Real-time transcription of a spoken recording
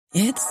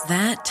It's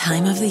that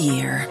time of the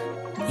year.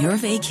 Your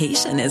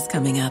vacation is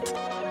coming up.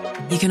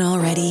 You can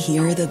already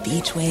hear the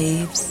beach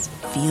waves,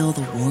 feel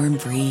the warm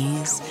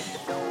breeze,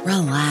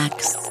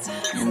 relax,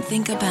 and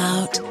think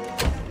about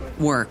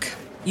work.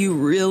 You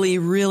really,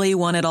 really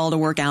want it all to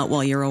work out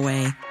while you're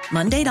away.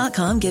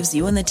 Monday.com gives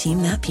you and the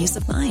team that peace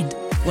of mind.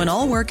 When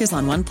all work is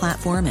on one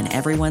platform and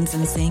everyone's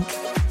in sync,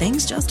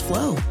 things just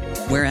flow.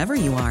 Wherever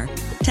you are,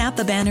 tap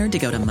the banner to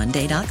go to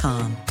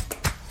Monday.com.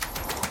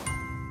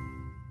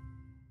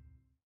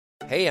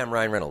 Hey, I'm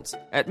Ryan Reynolds.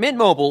 At Mint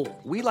Mobile,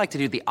 we like to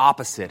do the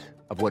opposite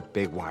of what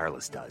Big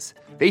Wireless does.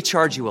 They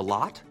charge you a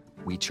lot,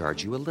 we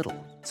charge you a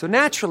little. So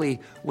naturally,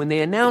 when they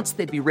announced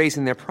they'd be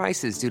raising their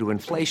prices due to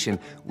inflation,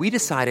 we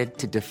decided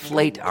to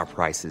deflate our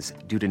prices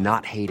due to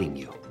not hating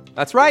you.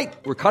 That's right.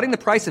 We're cutting the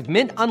price of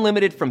Mint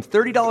Unlimited from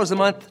 $30 a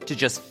month to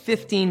just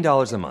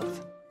 $15 a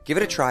month. Give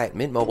it a try at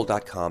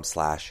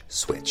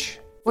mintmobile.com/switch.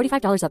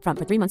 $45 up front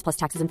for 3 months plus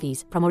taxes and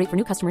fees. Promo rate for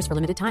new customers for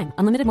limited time.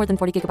 Unlimited more than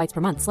 40 gigabytes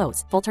per month.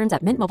 Slows full terms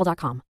at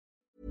mintmobile.com.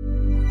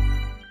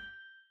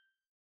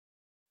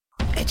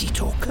 Edgy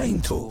talk, plain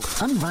talk,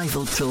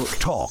 unrivaled talk,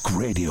 talk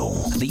radio.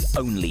 The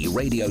only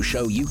radio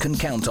show you can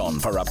count on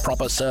for a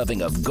proper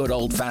serving of good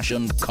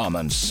old-fashioned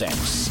common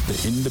sense.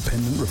 The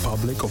Independent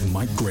Republic of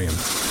Mike Graham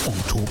on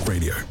Talk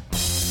Radio.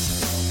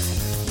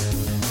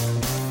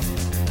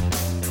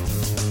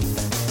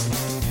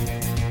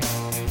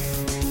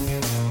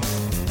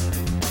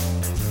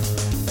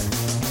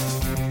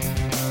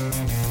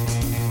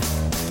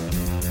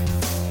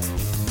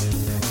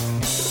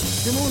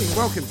 Good morning,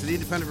 welcome to the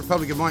Independent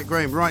Republic of Mike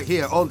Graham right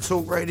here on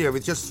Talk Radio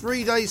with just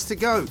 3 days to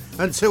go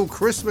until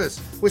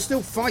Christmas. We're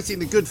still fighting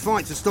the good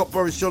fight to stop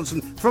Boris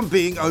Johnson from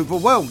being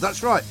overwhelmed.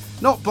 That's right,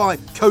 not by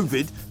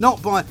COVID,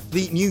 not by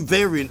the new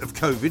variant of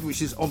COVID,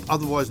 which is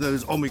otherwise known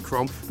as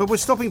Omicron, but we're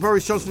stopping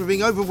Boris Johnson from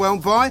being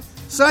overwhelmed by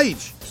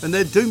SAGE and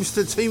their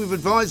Doomster team of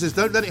advisors.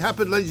 Don't let it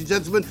happen, ladies and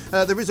gentlemen.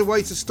 There is a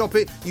way to stop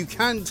it. You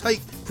can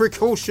take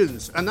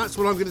precautions, and that's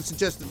what I'm going to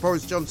suggest that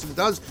Boris Johnson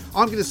does.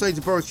 I'm going to say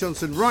to Boris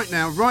Johnson right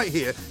now, right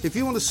here, if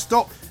you want to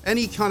stop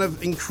any kind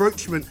of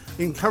encroachment,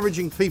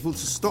 encouraging people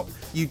to stop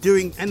you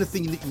doing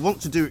anything that you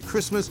want to do at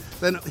Christmas,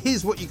 then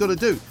here's what you've got to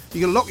do.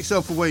 You've got to lock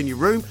yourself away in your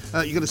room,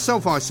 you've got to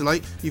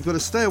self-isolate, you've got to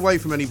stay away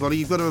from anybody,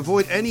 you've got to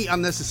avoid any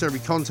unnecessary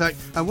contact,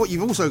 and what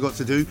you've also got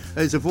to do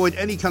is avoid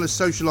any kind of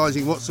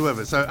socialising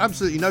whatsoever. So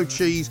absolutely no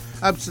cheese,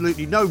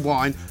 absolutely no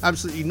wine,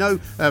 absolutely no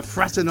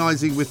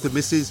fraternising with the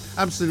missus,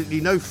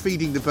 absolutely no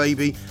feeding the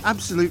baby,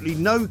 absolutely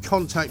no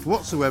contact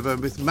whatsoever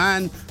with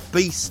man,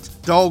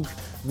 beast, dog,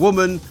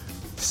 woman,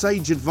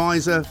 SAGE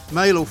advisor,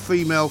 male or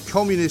female,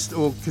 communist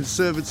or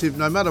conservative,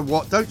 no matter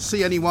what. Don't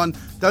see anyone,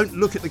 don't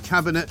look at the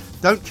cabinet,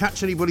 don't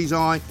catch anybody's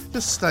eye,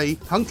 just stay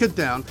hunkered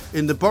down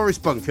in the Boris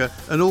bunker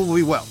and all will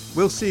be well.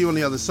 We'll see you on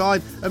the other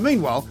side, and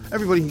meanwhile,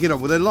 everybody can get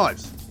on with their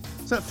lives.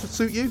 Does that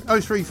suit you?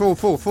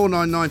 0344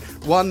 499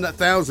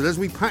 1000. As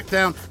we pack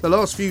down the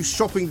last few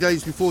shopping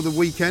days before the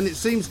weekend, it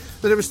seems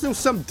that there are still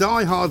some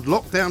die-hard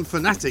lockdown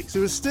fanatics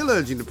who are still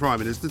urging the Prime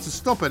Minister to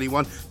stop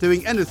anyone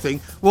doing anything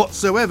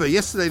whatsoever.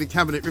 Yesterday, the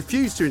Cabinet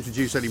refused to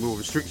introduce any more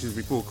restrictions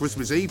before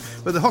Christmas Eve,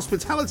 but the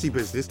hospitality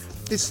business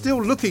is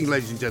still looking,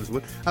 ladies and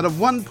gentlemen, at a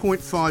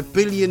 £1.5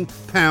 billion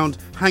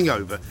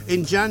hangover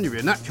in January,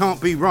 and that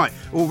can't be right.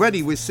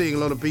 Already, we're seeing a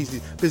lot of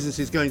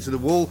businesses going to the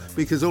wall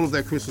because all of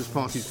their Christmas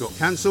parties got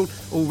cancelled.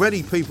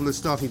 Already people are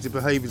starting to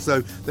behave as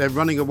though they're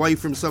running away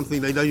from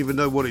something they don't even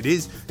know what it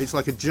is. It's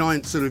like a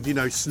giant sort of,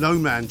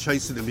 snowman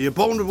chasing them. The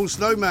abominable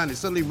snowman is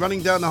suddenly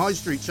running down the high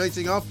street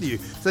chasing after you.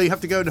 So you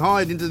have to go and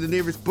hide into the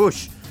nearest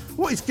bush.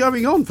 What is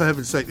going on, for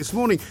heaven's sake? This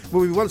morning,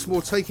 we'll be once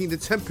more taking the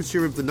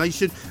temperature of the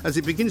nation as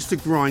it begins to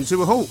grind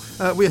to a halt.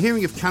 We're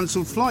hearing of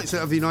cancelled flights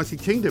out of the United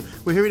Kingdom.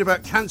 We're hearing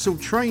about cancelled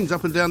trains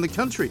up and down the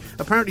country.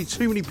 Apparently,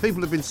 too many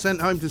people have been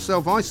sent home to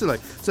self-isolate,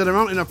 so there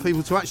aren't enough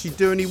people to actually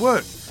do any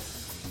work.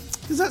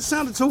 Does that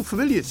sound at all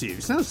familiar to you?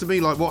 It sounds to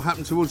me like what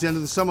happened towards the end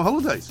of the summer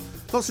holidays.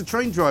 Lots of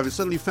train drivers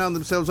suddenly found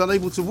themselves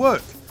unable to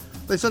work.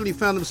 They suddenly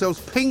found themselves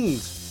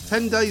pinged,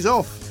 10 days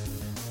off,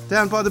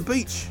 down by the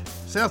beach.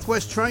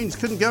 Southwest trains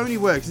couldn't go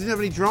anywhere because they didn't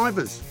have any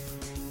drivers.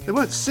 They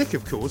weren't sick,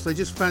 of course, they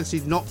just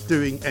fancied not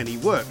doing any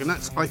work. And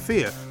that's, I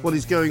fear, what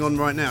is going on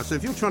right now. So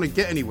if you're trying to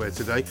get anywhere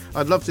today,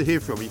 I'd love to hear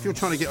from you. If you're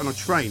trying to get on a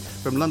train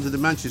from London to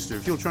Manchester,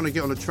 if you're trying to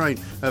get on a train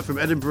from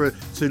Edinburgh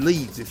to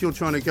Leeds, if you're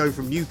trying to go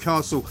from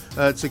Newcastle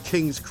to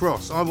King's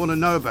Cross, I want to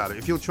know about it.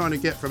 If you're trying to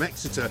get from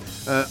Exeter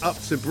up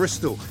to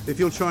Bristol, if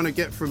you're trying to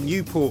get from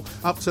Newport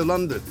up to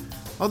London,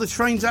 are the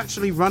trains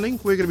actually running?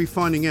 We're going to be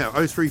finding out.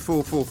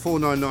 0344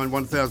 499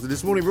 1000.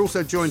 This morning we're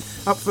also joined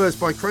up first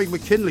by Craig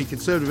McKinley,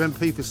 Conservative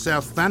MP for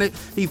South Thanet.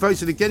 He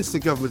voted against the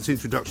government's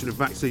introduction of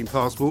vaccine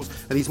passports,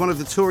 and he's one of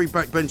the Tory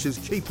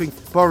backbenchers keeping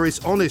Boris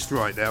honest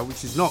right now,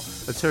 which is not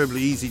a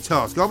terribly easy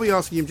task. I'll be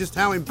asking him just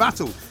how in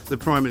battle the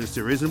Prime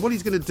Minister is and what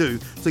he's going to do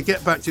to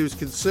get back to his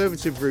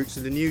Conservative roots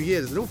in the new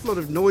year. There's an awful lot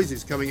of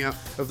noises coming out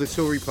of the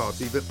Tory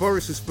party that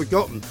Boris has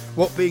forgotten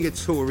what being a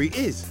Tory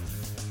is.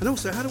 And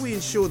also, how do we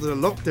ensure that a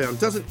lockdown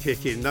doesn't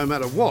kick in no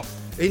matter what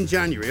in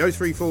January.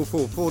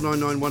 0344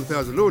 499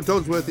 1000. Laura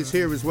Dodsworth is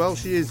here as well.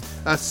 She is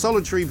a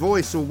solitary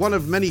voice, or one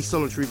of many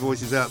solitary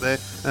voices out there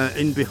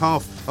in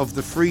behalf of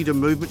the freedom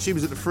movement. She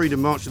was at the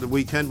Freedom March at the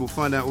weekend. We'll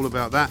find out all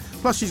about that.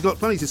 Plus, she's got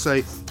plenty to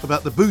say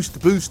about the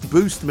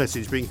boost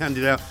message being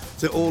handed out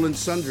to all and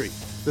sundry.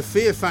 The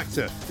fear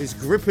factor is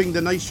gripping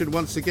the nation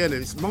once again,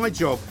 and it's my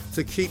job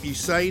to keep you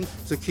sane,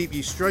 to keep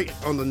you straight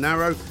and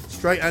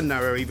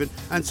narrow even,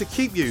 and to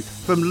keep you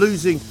from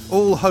losing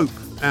all hope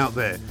out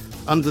there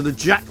under the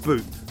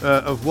jackboot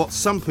of what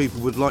some people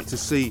would like to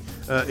see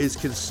is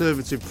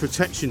conservative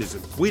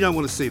protectionism. We don't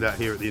want to see that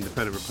here at the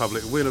Independent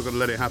Republic. We're not going to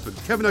let it happen.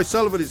 Kevin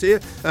O'Sullivan is here.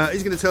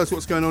 He's going to tell us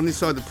what's going on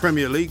inside the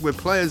Premier League, where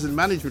players and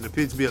management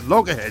appear to be at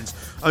loggerheads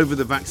over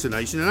the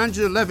vaccination. And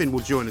Angela Levin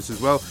will join us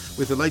as well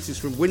with the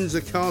latest from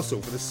Windsor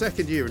Castle. For the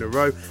second year in a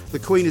row, the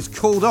Queen has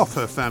called off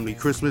her family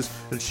Christmas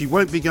and she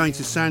won't be going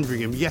to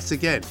Sandringham yet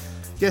again.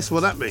 Guess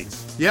what that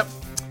means? Yep,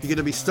 you're going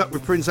to be stuck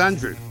with Prince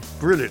Andrew.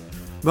 Brilliant.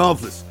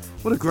 Marvellous.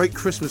 What a great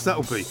Christmas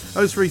that'll be.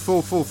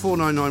 0344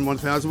 499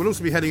 1000. We'll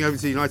also be heading over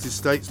to the United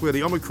States, where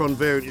the Omicron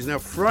variant is now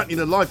frightening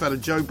the life out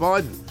of Joe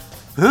Biden.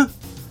 Huh?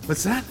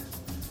 What's that?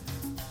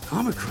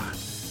 Omicron.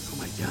 Oh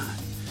my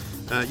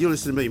God. You're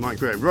listening to me, Mike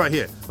Graham, right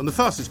here on the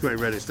fastest growing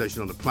radio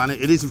station on the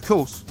planet. It is, of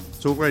course,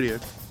 Talk Radio.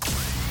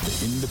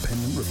 The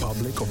Independent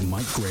Republic of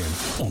Mike Graham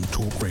on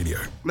Talk Radio.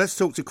 Let's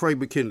talk to Craig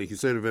McKinley,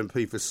 Conservative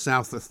MP for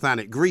South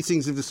Thanet.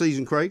 Greetings of the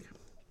season, Craig.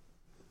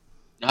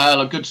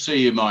 Hello, good to see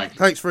you, Mike.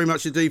 Thanks very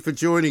much indeed for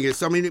joining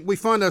us. I mean, we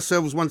find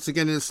ourselves once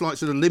again in a slight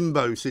sort of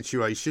limbo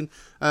situation.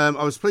 I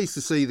was pleased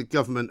to see the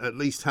government at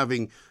least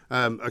having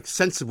a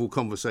sensible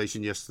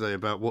conversation yesterday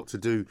about what to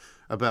do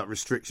about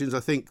restrictions. I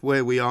think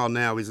where we are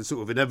now is a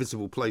sort of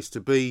inevitable place to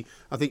be.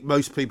 I think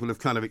most people have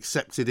kind of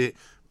accepted it,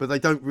 but they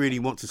don't really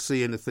want to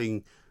see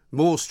anything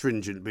more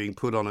stringent being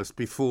put on us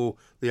before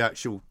the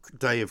actual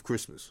day of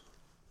Christmas.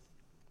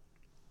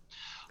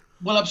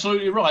 Well,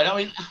 absolutely right.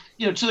 I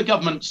mean, to the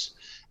government's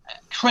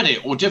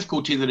credit or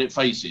difficulty that it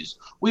faces,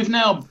 we've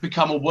now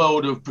become a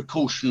world of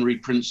precautionary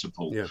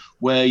principle,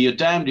 where you're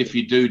damned if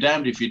you do,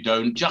 damned if you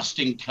don't, just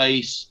in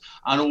case,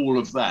 and all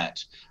of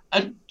that.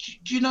 And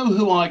do you know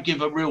who I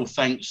give a real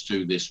thanks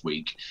to this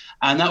week?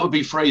 And that would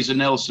be Fraser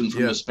Nelson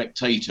from The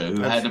Spectator,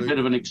 who had a bit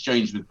of an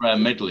exchange with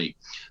Graham Medley,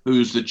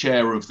 who's the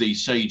chair of the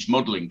SAGE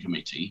Modelling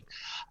Committee.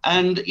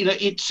 And,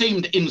 it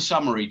seemed in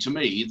summary to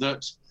me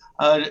that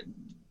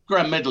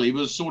Graham Medley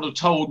was sort of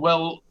told,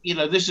 well,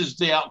 this is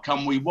the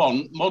outcome we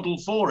want, model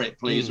for it,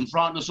 please, and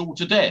frighten us all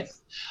to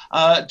death.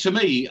 To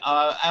me,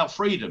 our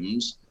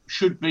freedoms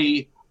should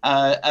be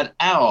at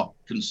our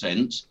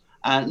consent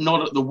and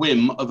not at the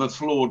whim of a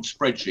flawed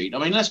spreadsheet. I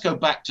mean, let's go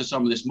back to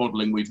some of this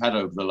modelling we've had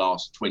over the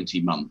last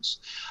 20 months.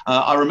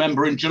 I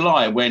remember in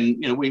July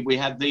when we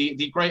had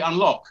the Great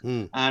Unlock,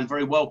 and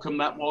very welcome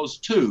that was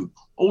too.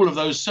 All of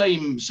those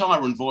same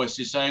siren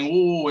voices saying,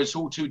 oh, it's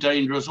all too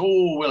dangerous.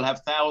 Oh, we'll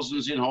have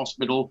thousands in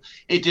hospital.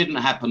 It didn't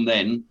happen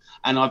then,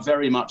 and I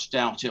very much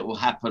doubt it will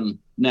happen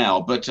now.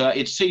 But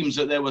it seems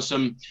that there were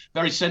some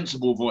very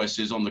sensible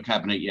voices on the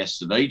cabinet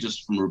yesterday,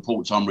 just from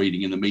reports I'm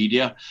reading in the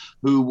media,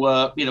 who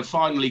were,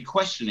 finally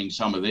questioning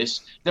some of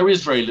this. There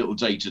is very little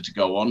data to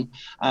go on,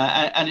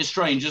 and it's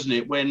strange, isn't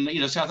it, when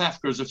South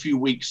Africa is a few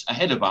weeks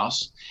ahead of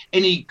us.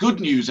 Any good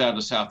news out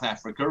of South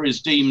Africa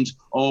is deemed,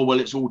 oh,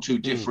 well, it's all too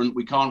different.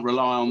 We can't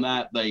rely on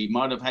that. They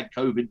might have had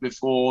COVID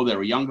before.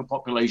 They're a younger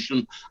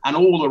population, and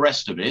all the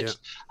rest of it.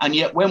 And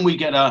yet, when we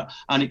get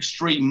an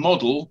extreme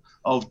model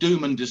of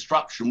doom and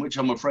destruction, which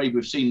I'm afraid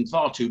we've seen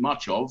far too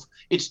much of,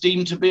 it's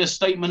deemed to be a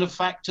statement of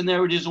fact, and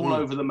there it is all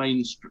over the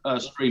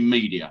mainstream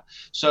media.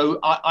 So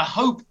I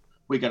hope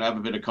we're going to have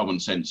a bit of common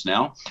sense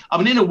now. I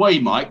mean, in a way,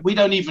 Mike, we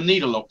don't even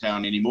need a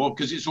lockdown anymore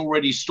because it's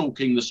already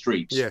stalking the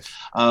streets.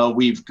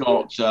 We've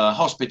got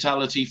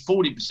hospitality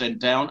 40%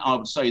 down. I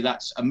would say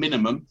that's a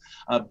minimum.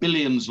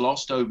 Billions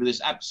lost over this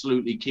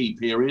absolutely key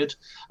period.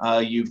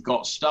 You've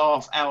got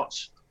staff out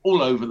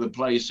all over the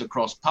place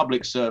across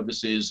public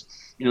services.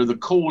 The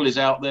call is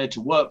out there to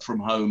work from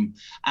home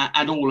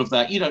and all of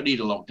that. You don't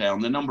need a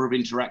lockdown. The number of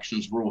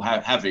interactions we're all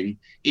having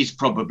is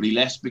probably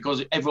less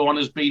because everyone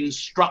has been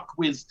struck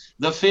with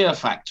the fear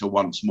factor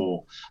once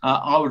more.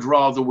 I would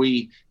rather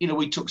we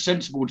took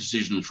sensible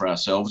decisions for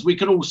ourselves. We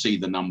could all see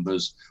the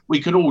numbers. We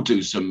could all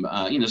do some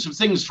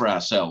things for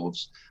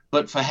ourselves.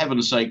 But for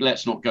heaven's sake,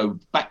 let's not go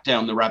back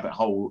down the rabbit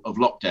hole of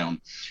lockdown.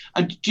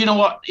 And do you know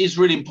what is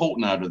really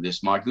important out of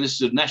this, Mike? And this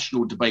is a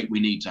national debate we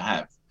need to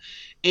have.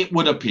 It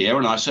would appear,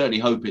 and I certainly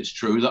hope it's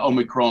true, that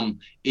Omicron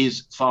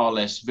is far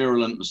less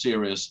virulent and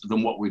serious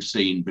than what we've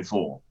seen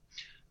before.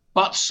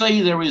 But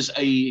say there is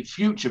a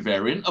future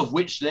variant, of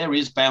which there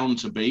is bound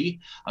to be.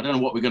 I don't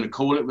know what we're going to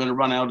call it. We're going to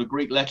run out of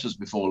Greek letters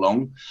before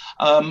long.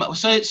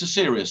 Say it's a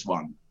serious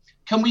one.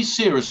 Can we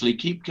seriously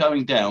keep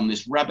going down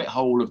this rabbit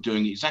hole of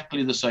doing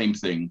exactly the same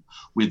thing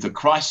with the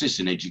crisis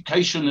in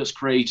education that's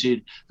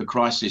created, the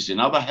crisis in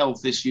other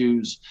health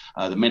issues,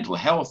 the mental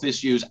health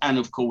issues, and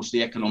of course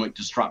the economic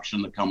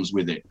destruction that comes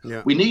with it?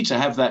 We need to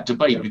have that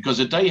debate because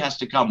a day has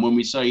to come when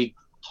we say,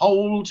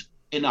 hold,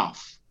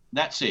 enough.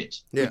 That's it.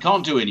 Yeah. We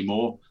can't do any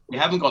more. We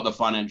haven't got the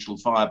financial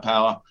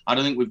firepower. I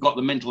don't think we've got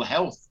the mental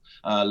health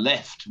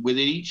left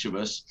within each of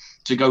us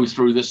to go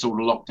through this sort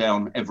of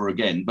lockdown ever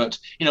again. But,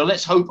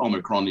 let's hope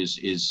Omicron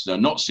is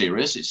not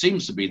serious. It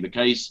seems to be the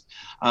case,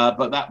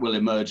 but that will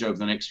emerge over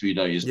the next few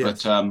days.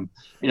 Yes. But,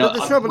 but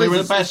the trouble we're is,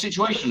 in a bad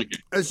situation again.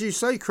 As you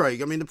say,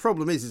 Craig, I mean, the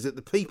problem is that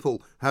the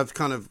people have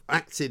kind of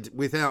acted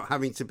without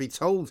having to be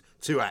told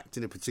to act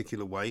in a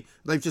particular way.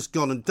 They've just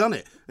gone and done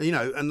it.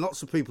 And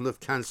lots of people have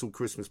cancelled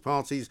Christmas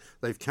parties.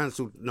 They've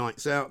cancelled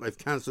nights out. They've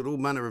cancelled all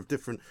manner of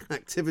different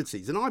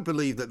activities. And I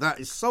believe that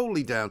is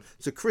solely down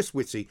to Chris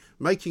Whitty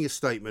making a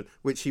statement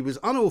which he was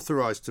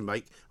unauthorised to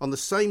make on the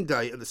same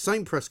day at the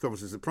same press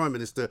conference as the Prime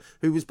Minister,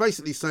 who was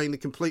basically saying the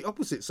complete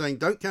opposite, saying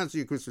don't cancel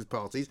your Christmas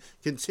parties,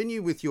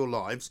 continue with your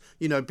lives,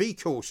 be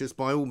cautious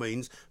by all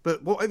means,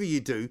 but whatever you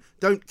do,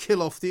 don't kill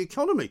off the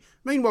economy.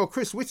 Meanwhile,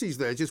 Chris Whitty's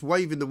there just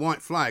waving the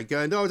white flag,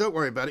 going, oh, don't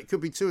worry about it,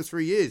 could be 2 or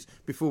 3 years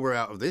before we're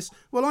out of this.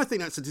 Well, I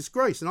think that's a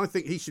disgrace, and I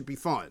think he should be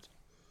fired.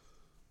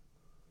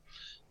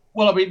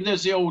 Well, I mean,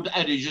 there's the old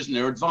adage, isn't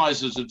there?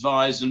 Advisors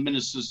advise and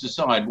ministers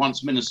decide.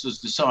 Once ministers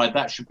decide,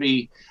 that should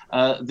be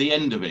the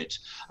end of it.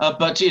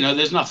 But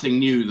there's nothing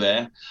new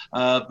there.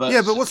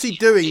 But what's he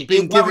doing?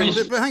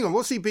 But hang on,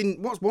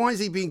 why is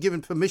he being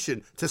given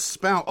permission to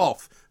spout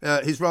off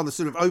his rather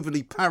sort of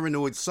overly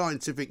paranoid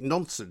scientific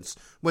nonsense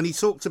when he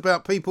talked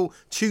about people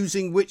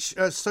choosing which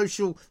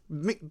social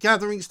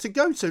gatherings to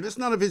go to? That's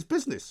none of his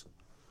business.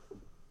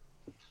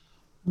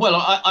 Well,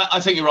 I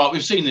think you're right.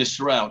 We've seen this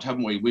throughout,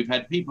 haven't we? We've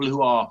had people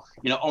who are,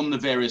 on the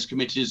various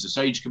committees, the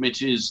SAGE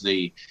committees,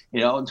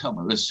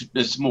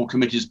 there's more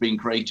committees being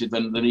created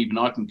than even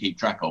I can keep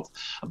track of.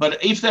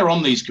 But if they're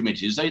on these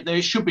committees,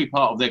 they should be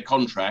part of their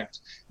contract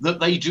that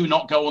they do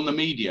not go on the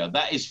media.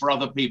 That is for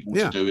other people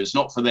to do. It's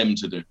not for them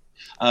to do.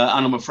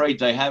 And I'm afraid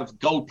they have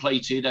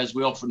gold-plated, as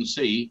we often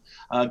see,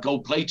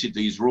 gold-plated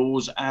these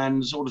rules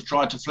and sort of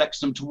tried to flex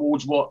them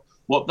towards what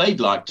they'd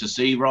like to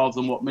see rather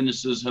than what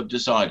ministers have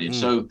decided.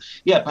 So,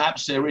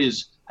 perhaps there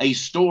is a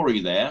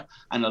story there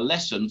and a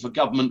lesson for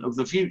government of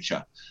the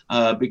future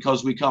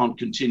because we can't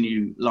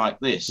continue like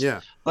this. Yeah.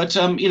 But,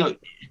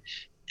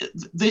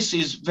 this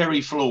is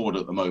very flawed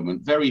at the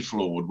moment, very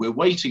flawed. We're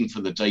waiting for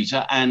the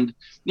data. And,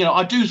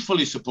 I do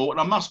fully support, and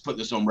I must put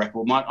this on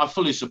record, Mike, I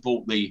fully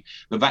support the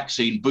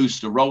vaccine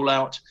booster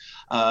rollout.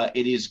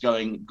 It is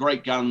going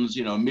great guns,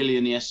 1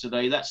 million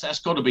yesterday. That's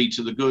got to be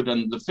to the good.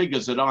 And the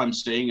figures that I'm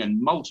seeing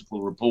and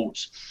multiple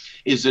reports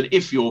is that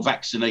if you're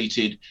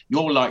vaccinated,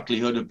 your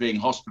likelihood of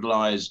being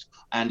hospitalised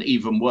and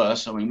even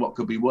worse, I mean, what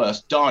could be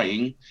worse,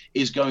 dying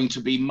is going to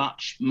be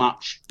much,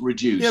 much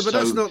reduced. Yeah, but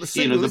that's not the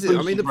signal, is it?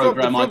 I mean, the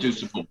programme I do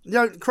support.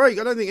 Craig,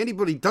 I don't think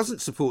anybody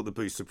doesn't support the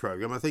booster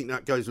programme. I think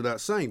that goes without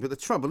saying. But the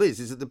trouble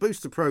is that the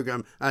booster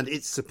programme and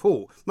its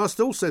support must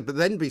also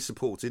then be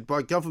supported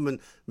by government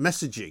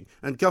messaging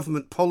and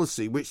government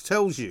policy, which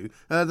tells you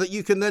that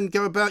you can then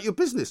go about your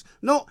business.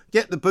 Not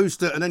get the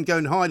booster and then go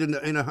and hide in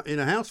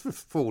a house for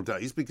 4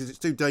 days because it's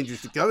too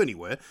dangerous to go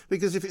anywhere.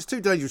 Because if it's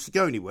too dangerous to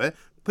go anywhere,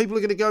 people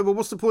are going to go, well,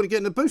 what's the point of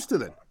getting a booster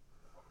then?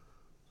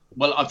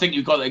 Well, I think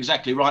you've got it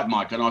exactly right,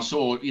 Mike. And I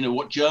saw,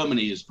 what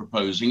Germany is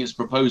proposing. It's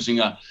proposing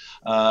a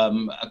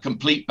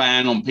complete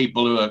ban on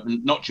people who are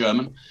not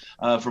German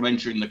from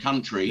entering the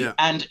country. Yeah.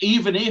 And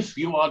even if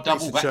you are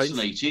double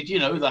vaccinated,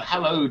 the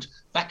hallowed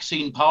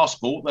vaccine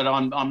passport that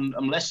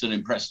I'm less than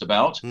impressed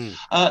about,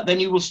 then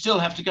you will still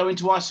have to go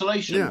into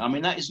isolation. Yeah. I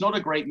mean, that is not a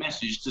great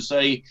message to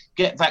say,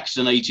 get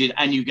vaccinated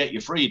and you get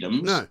your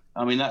freedoms. No.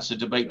 I mean, that's a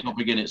debate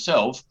topic in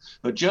itself.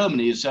 But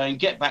Germany is saying,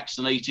 get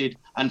vaccinated,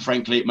 and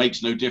frankly, it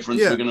makes no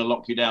difference. We're going to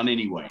lock you down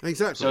anyway.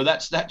 Exactly. So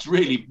that's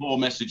really poor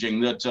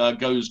messaging that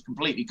goes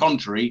completely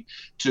contrary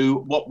to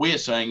what we're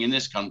saying in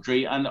this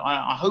country. And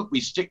I hope we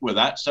stick with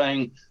that,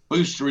 saying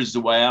booster is the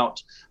way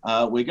out.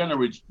 We're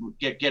going to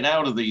get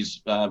out of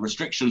these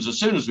restrictions as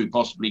soon as we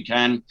possibly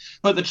can.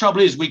 But the trouble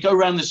is, we go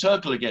round the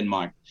circle again,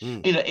 Mike.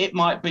 It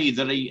might be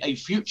that a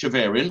future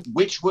variant,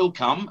 which will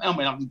come, I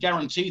mean, I can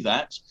guarantee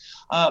that,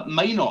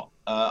 may not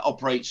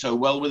operate so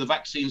well with the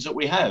vaccines that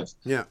we have.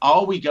 Yeah.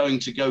 Are we going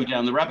to go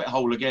down the rabbit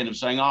hole again of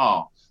saying,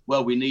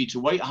 well, we need to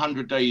wait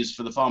 100 days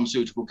for the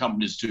pharmaceutical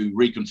companies to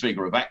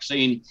reconfigure a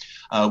vaccine.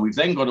 We've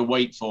then got to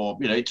wait for,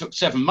 it took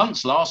 7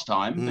 months last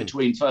time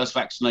between first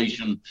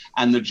vaccination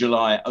and the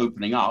July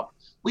opening up.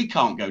 We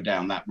can't go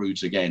down that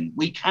route again.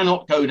 We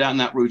cannot go down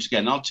that route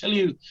again. I'll tell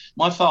you,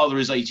 my father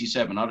is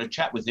 87. I had a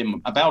chat with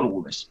him about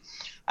all this,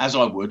 as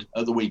I would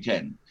at the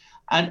weekend.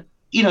 And,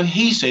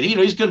 he said,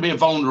 he's going to be a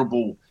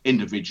vulnerable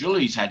individual.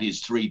 He's had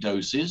his 3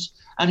 doses.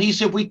 And he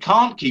said, we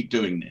can't keep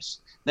doing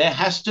this. There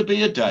has to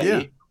be a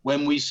day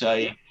when we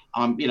say,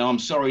 I'm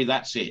sorry,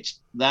 that's it.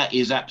 That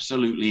is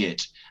absolutely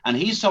it. And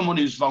he's someone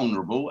who's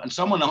vulnerable and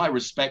someone I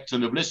respect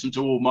and have listened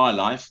to all my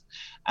life.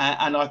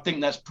 And I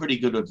think that's pretty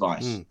good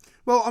advice.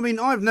 Well, I mean,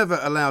 I've never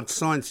allowed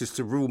scientists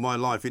to rule my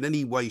life in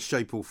any way,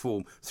 shape or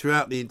form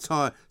throughout the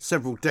entire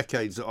several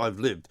decades that I've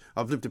lived.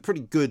 I've lived a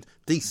pretty good,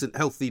 decent,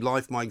 healthy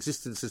life. My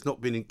existence has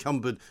not been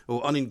encumbered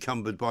or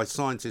unencumbered by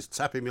scientists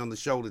tapping me on the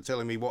shoulder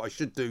telling me what I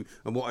should do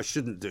and what I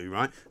shouldn't do,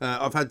 right?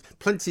 I've had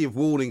plenty of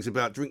warnings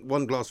about drink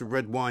 1 glass of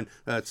red wine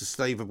to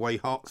stave away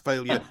heart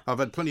failure. I've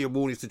had plenty of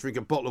warnings to drink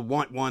a bottle of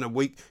white wine a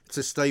week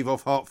to stave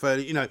off heart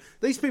failure. You know,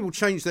 these people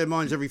change their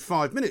minds every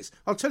 5 minutes.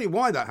 I'll tell you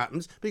why that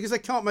happens, because they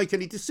can't make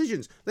any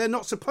decisions. They're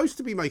not supposed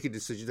to be making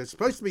decisions. They're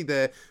supposed to be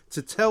there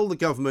to tell the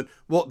government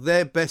what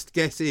their best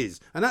guess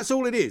is. And that's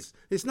all it is.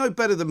 It's no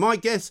better than my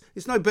guess.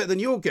 It's no better than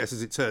your guess,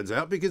 as it turns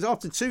out, because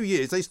after 2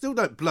 years, they still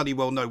don't bloody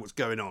well know what's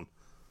going on.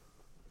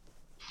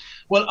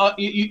 Well,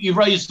 you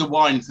raised the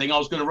wine thing. I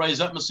was going to raise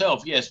that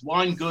myself. Yes,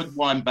 wine good,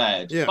 wine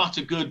bad. Yeah.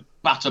 Butter good,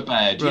 butter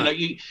bad. Right.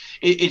 You know,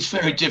 it's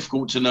very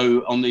difficult to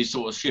know on these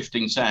sort of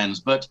shifting sands.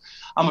 But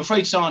I'm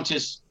afraid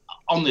scientists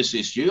on this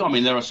issue, I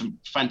mean, there are some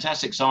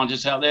fantastic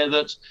scientists out there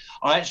that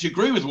I actually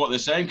agree with what they're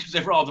saying, because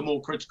they're rather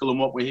more critical than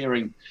what we're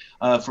hearing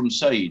from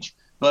Sage.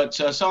 But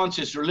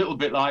scientists are a little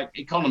bit like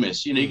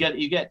economists. You know,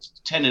 you get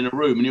 10 in a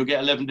room and you'll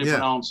get 11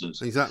 different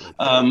answers. Exactly.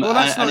 Well,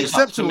 that's not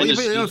acceptable.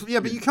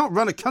 But you can't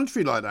run a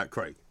country like that,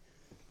 Craig.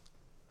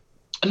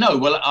 No,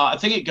 well, I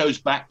think it goes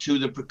back to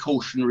the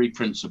precautionary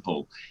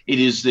principle. It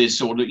is this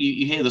sort of,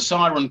 you hear the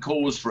siren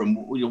calls from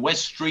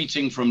West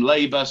Streeting from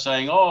Labour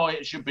saying, oh,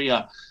 it should be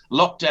a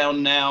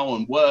lockdown now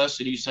and worse.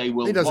 And you say,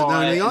 well, he doesn't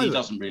why? Know and he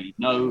doesn't really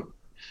know.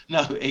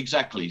 No,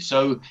 exactly.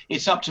 So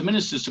it's up to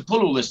ministers to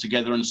pull all this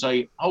together and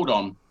say, hold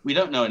on, we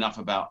don't know enough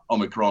about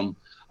Omicron.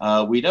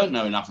 We don't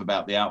know enough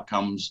about the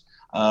outcomes.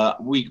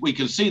 We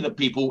can see that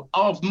people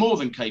are more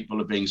than capable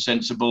of being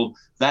sensible.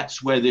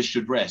 That's where this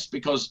should rest.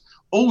 Because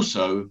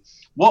also,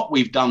 what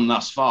we've done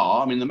thus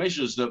far, I mean, the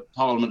measures that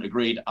Parliament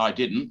agreed, I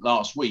didn't,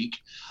 last week,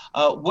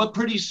 were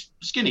pretty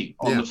skinny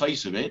on the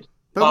face of it.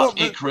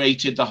 But it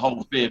created the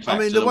whole fear factor. I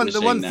mean,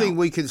 the one thing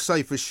we can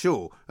say for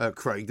sure,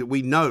 Craig, that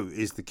we know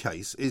is the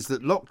case, is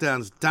that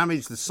lockdowns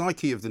damage the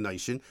psyche of the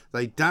nation.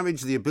 They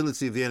damage the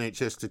ability of the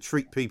NHS to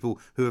treat people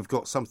who have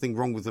got something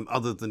wrong with them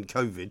other than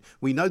COVID.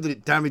 We know that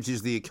it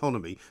damages the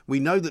economy.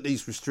 We know that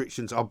these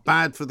restrictions are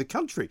bad for the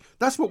country.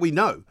 That's what we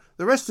know.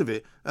 The rest of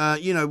it,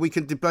 we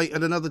can debate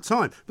at another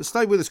time. But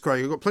stay with us,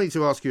 Craig. I've got plenty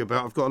to ask you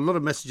about. I've got a lot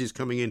of messages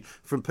coming in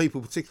from people,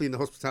 particularly in the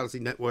hospitality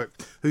network,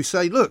 who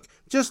say, look,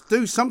 just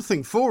do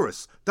something for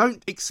us.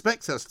 Don't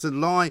expect us to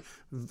lie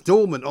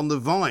dormant on the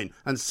vine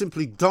and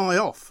simply die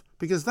off,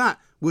 because that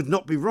would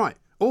not be right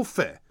or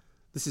fair.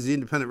 This is the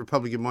Independent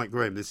Republican Mike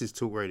Graham. This is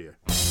Talk Radio.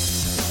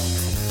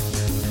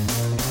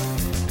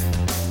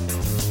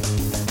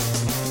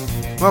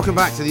 Welcome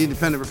back to the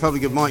Independent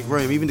Republican Mike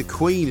Graham. Even the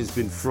Queen has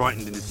been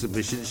frightened in its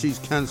submission. She's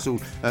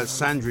cancelled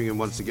Sandringham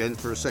once again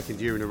for a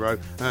second year in a row.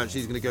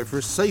 She's going to go for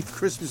a safe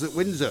Christmas at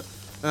Windsor.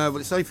 Well,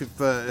 it's safe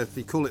if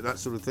you call it that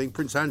sort of thing.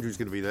 Prince Andrew's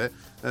going to be there,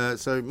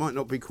 so it might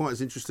not be quite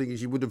as interesting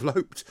as you would have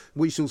hoped.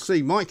 We shall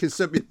see. Mike has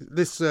sent me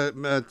this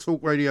Talk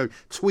Radio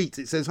tweet.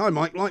 It says, "Hi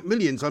Mike, like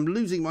millions, I'm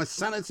losing my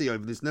sanity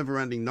over this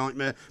never-ending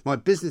nightmare. My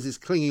business is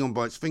clinging on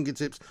by its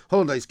fingertips.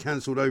 Holidays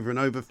cancelled over and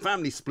over.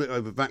 Family split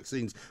over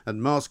vaccines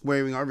and mask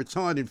wearing. I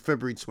retired in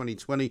February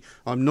 2020.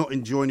 I'm not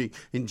enjoying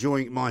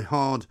my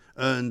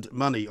hard-earned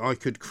money. I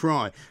could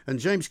cry." And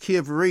James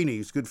Chiavarini,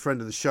 who's a good friend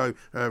of the show,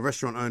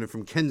 restaurant owner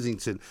from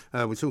Kensington,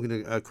 we're talking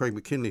to Craig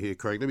McKinley here,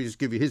 Craig. Let me just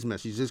give you his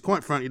message. He says,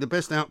 "Quite frankly, the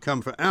best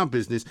outcome for our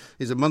business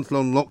is a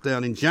month-long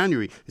lockdown in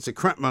January. It's a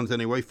crap month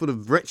anyway, full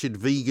of wretched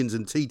vegans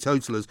and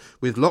teetotalers.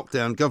 With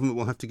lockdown, government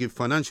will have to give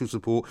financial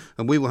support,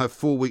 and we will have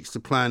 4 weeks to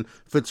plan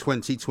for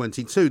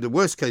 2022. The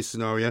worst-case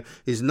scenario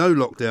is no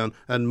lockdown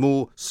and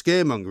more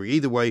scaremongering.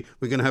 Either way,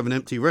 we're going to have an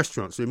empty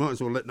restaurant, so we might as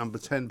well let number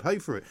 10 pay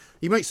for it."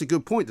 He makes a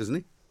good point, doesn't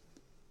he?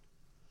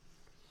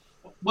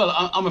 Well,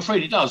 I'm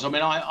afraid it does. I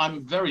mean,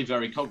 I'm very,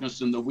 very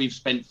cognizant that we've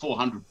spent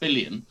 400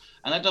 billion,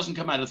 and that doesn't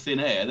come out of thin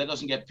air. That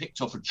doesn't get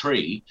picked off a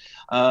tree.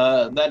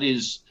 That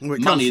is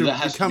money that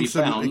has to be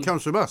found. It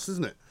comes from us,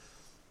 doesn't it?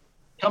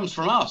 Comes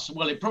from us.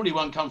 Well, it probably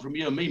won't come from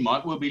you and me,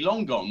 Mike. We'll be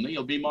long gone.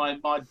 It'll be my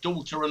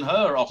daughter and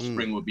her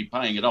offspring will be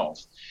paying it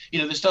off. You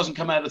know, this doesn't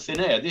come out of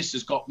thin air. This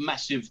has got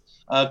massive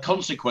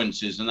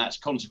consequences, and that's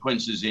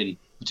consequences in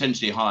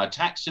potentially higher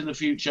tax in the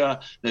future.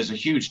 There's a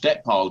huge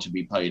debt pile to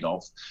be paid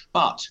off.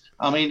 But,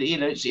 I mean, you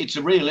know, it's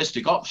a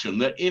realistic option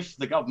that if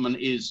the government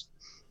is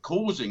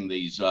causing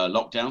these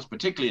lockdowns,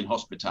 particularly in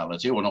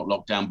hospitality, or not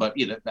lockdown, but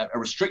you know, a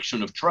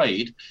restriction of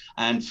trade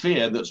and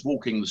fear that's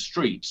walking the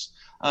streets,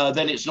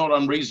 then it's not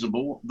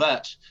unreasonable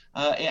that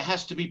it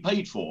has to be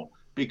paid for.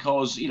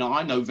 Because, you know,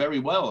 I know very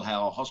well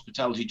how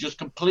hospitality just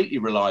completely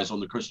relies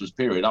on the Christmas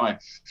period. I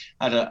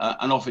had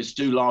an office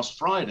due last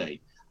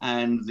Friday,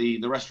 and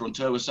the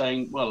restaurateur was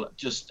saying, well,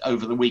 just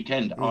over the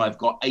weekend, I've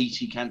got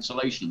 80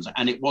 cancellations,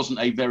 and it wasn't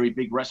a very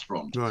big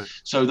restaurant. Right.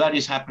 So that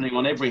is happening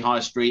on every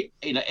high street,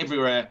 you know,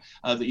 everywhere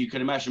that you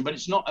can imagine. But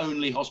it's not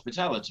only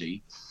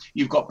hospitality.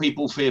 You've got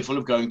people fearful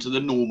of going to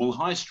the normal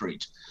high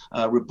street.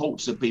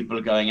 Reports that people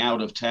are going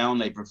out of town.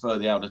 They prefer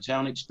the out of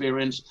town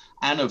experience.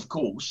 And of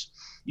course,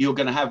 you're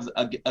going to have,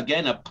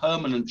 again, a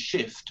permanent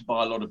shift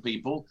by a lot of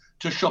people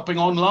to shopping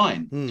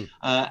online,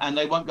 and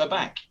they won't go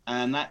back.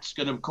 And that's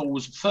going to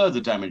cause further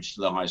damage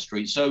to the high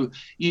street. So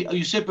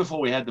you said before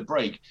we had the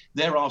break,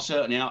 there are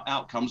certain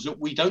outcomes that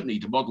we don't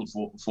need to model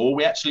for.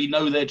 We actually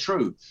know they're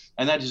true.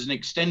 And that is an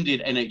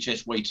extended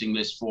NHS waiting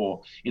list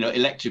for,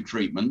 elective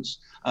treatments.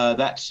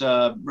 That's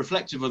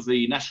reflective of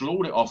the National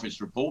Audit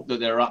Office report that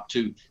there are up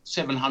to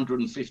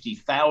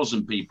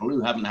 750,000 people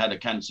who haven't had a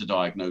cancer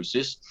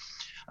diagnosis.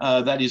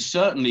 That is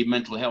certainly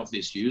mental health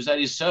issues. That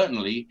is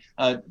certainly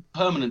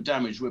permanent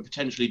damage we're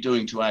potentially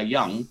doing to our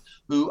young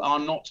who are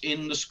not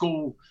in the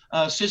school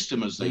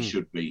system as they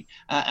should be.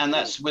 And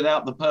that's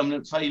without the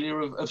permanent failure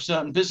of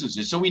certain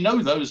businesses. So we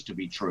know those to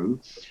be true.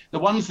 The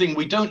one thing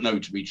we don't know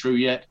to be true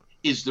yet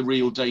is the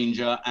real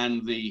danger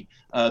and the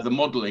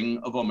modelling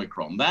of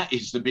Omicron. That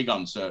is the big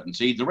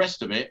uncertainty. The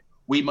rest of it,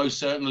 we most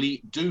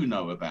certainly do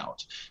know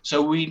about.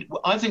 So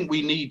I think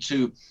we need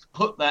to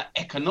put that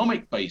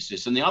economic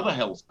basis and the other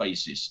health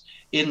basis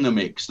in the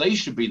mix. They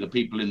should be the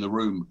people in the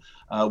room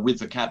with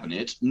the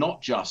cabinet,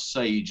 not just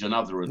SAGE and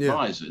other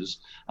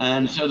advisors,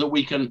 and so that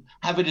we can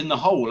have it in the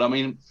whole. I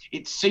mean,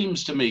 it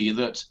seems to me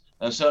that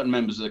certain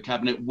members of the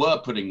cabinet were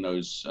putting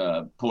those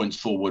points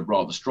forward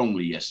rather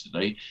strongly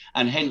yesterday,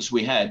 and hence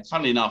we had,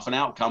 funnily enough, an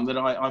outcome that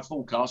I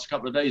forecast a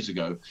couple of days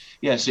ago.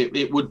 Yes,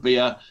 it would be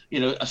a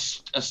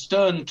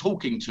stern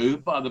talking to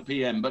by the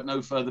PM, but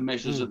no further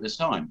measures at this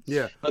time.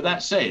 Yeah. But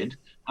that said,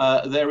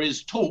 there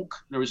is talk,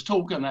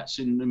 and that's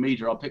in the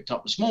media I picked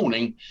up this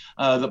morning,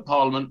 that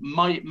Parliament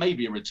may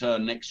be a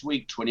return next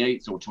week,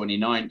 28th or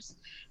 29th,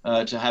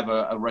 to have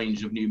a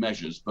range of new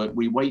measures. But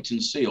we wait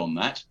and see on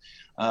that.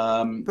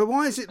 But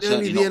why is it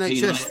only the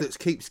NHS that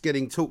keeps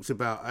getting talked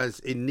about as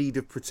in need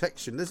of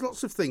protection? There's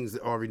lots of things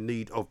that are in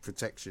need of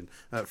protection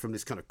from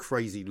this kind of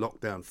crazy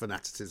lockdown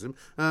fanaticism,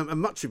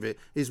 and much of it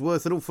is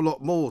worth an awful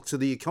lot more to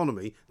the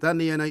economy than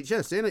the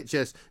NHS. The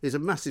NHS is a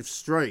massive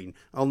strain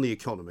on the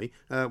economy.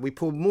 We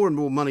pour more and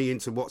more money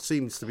into what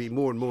seems to be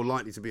more and more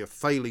likely to be a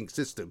failing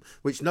system,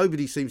 which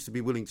nobody seems to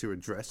be willing to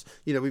address.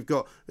 We've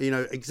got,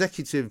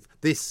 executive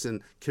this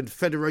and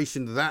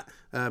confederation that,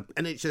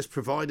 NHS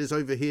providers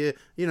over here.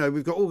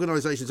 We've got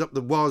organisations up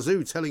the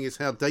wazoo telling us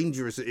how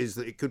dangerous it is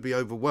that it could be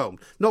overwhelmed.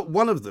 Not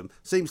one of them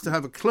seems to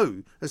have a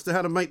clue as to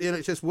how to make the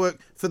NHS work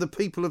for the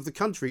people of the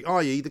country,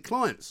 i.e. the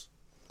clients.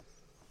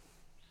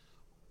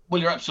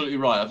 Well, you're absolutely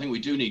right. I think we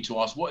do need to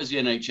ask, what is the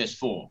NHS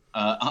for?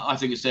 I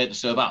think it's there to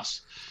serve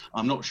us.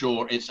 I'm not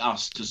sure it's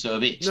us to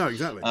serve it. No,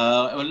 exactly.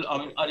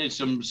 I did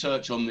some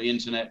research on the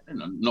internet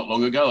not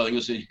long ago. I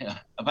think it was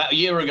about a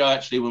year ago,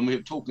 actually, when we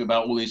were talking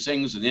about all these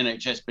things and the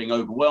NHS being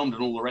overwhelmed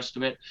and all the rest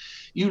of it.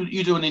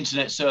 You do an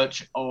internet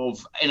search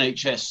of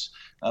NHS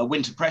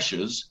winter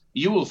pressures,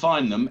 you will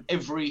find them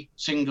every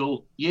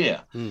single year.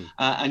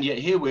 And yet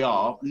here we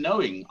are,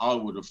 knowing, I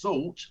would have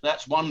thought,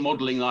 that's one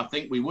modelling I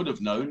think we would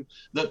have known,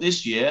 that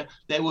this year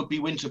there would be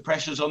winter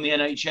pressures on the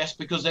NHS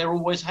because there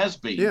always has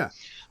been. Yeah.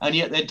 And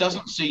yet there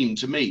doesn't seem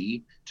to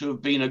me to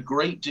have been a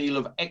great deal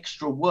of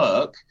extra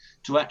work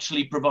to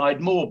actually provide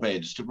more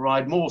beds, to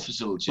provide more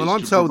facilities. Well,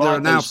 I'm told there are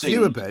now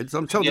fewer beds.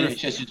 I'm told there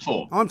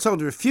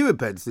are fewer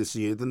beds this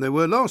year than there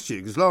were last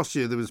year, because last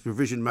year there was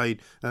provision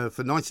made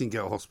for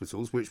Nightingale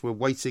hospitals, which were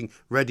waiting,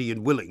 ready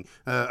and willing,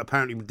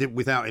 apparently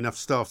without enough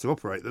staff to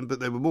operate them, but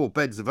there were more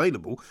beds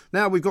available.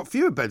 Now we've got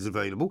fewer beds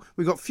available.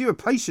 We've got fewer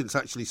patients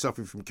actually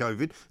suffering from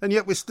COVID, and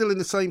yet we're still in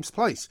the same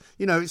place.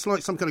 It's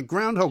like some kind of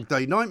Groundhog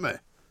Day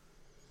nightmare.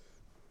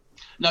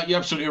 No, you're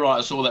absolutely right.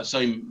 I saw that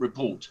same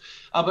report.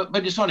 But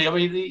it's funny. I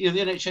mean, the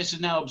NHS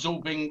is now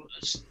absorbing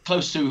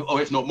close to,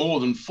 or if not more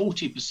than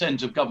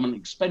 40% of government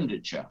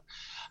expenditure.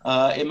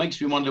 It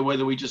makes me wonder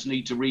whether we just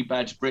need to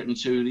rebadge Britain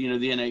to,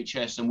 the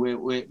NHS, and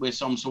we're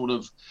some sort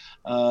of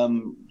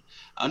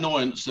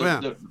annoyance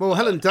that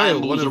Helen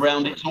Dale,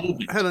 around its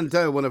orbit. Helen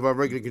Dale, one of our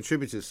regular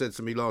contributors, said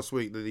to me last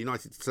week that the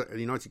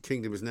United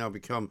Kingdom has now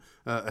become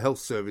a health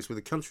service with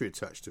a country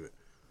attached to it.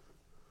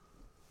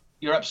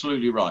 You're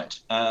absolutely right.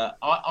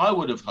 I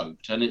would have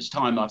hoped, and it's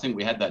time I think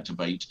we had that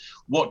debate,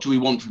 what do we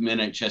want from the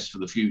NHS for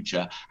the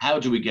future? How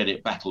do we get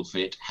it battle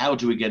fit? How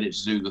do we get it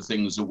to do the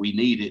things that we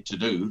need it to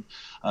do,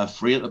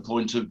 free at the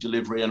point of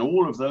delivery and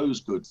all of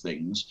those good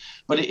things?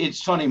 But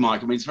it's funny,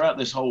 Mike, I mean, throughout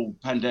this whole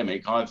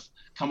pandemic, I've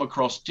come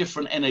across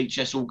different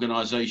NHS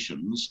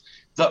organisations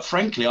that,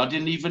 frankly, I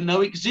didn't even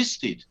know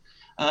existed.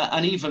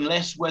 And even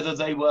less whether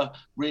they were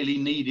really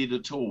needed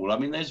at all. I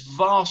mean, there's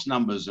vast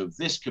numbers of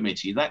this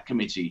committee, that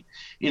committee,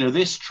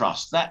 this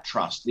trust, that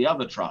trust, the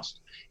other trust.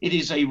 It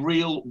is a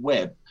real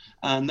web.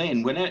 And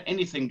then when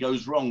anything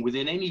goes wrong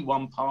within any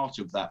one part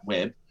of that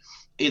web,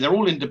 they're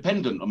all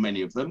independent, or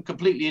many of them,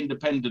 completely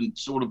independent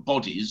sort of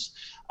bodies.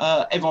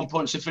 Everyone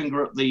points a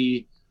finger at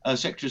the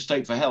Secretary of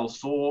State for Health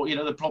for,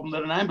 the problem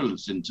that an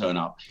ambulance didn't turn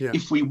up. Yeah.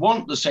 If we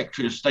want the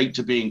Secretary of State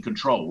to be in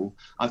control,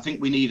 I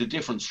think we need a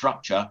different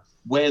structure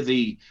where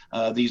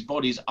these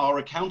bodies are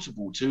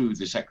accountable to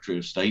the Secretary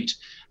of State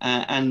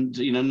and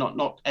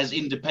not as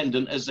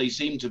independent as they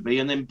seem to be,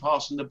 and then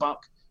passing the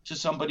buck to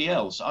somebody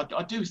else.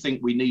 I do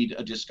think we need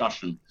a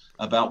discussion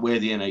about where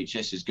the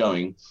NHS is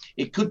going.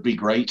 It could be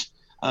great,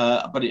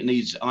 but it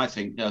needs, I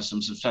think,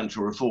 some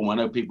substantial reform. I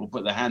know people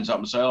put their hands up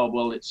and say, "Oh,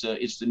 well, it's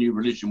the new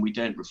religion. We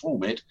don't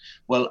reform it."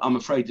 Well, I'm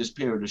afraid this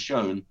period has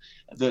shown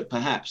that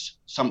perhaps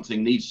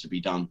something needs to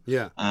be done.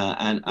 Yeah,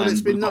 and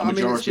it's been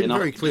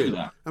very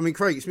clear. I mean,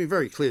 Craig, it's been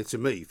very clear to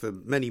me for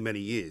many, many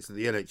years that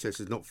the NHS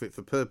is not fit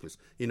for purpose.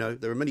 You know,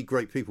 there are many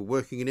great people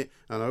working in it,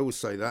 and I always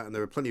say that, and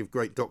there are plenty of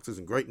great doctors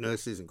and great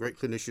nurses and great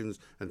clinicians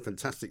and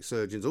fantastic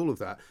surgeons, all of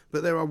that.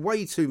 But there are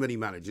way too many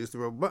managers.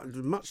 There are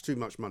much too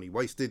much money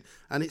wasted,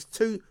 and it's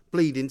too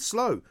bleeding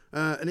slow,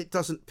 and it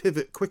doesn't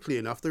pivot quickly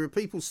enough. There are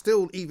people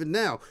still, even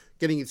now,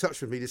 getting in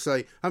touch with me to say,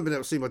 "I haven't been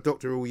able to see my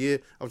doctor all year.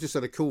 I've just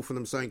had a call from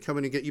them saying, come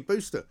in and get your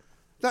booster."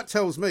 That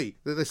tells me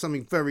that there's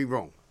something very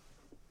wrong.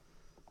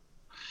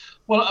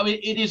 Well, I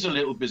mean, it is a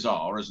little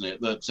bizarre, isn't it,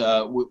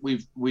 that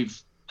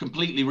we've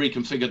completely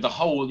reconfigured the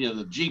whole,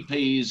 the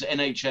GPs,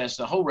 NHS,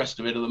 the whole rest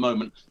of it at the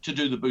moment to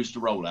do the booster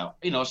rollout.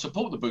 I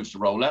support the booster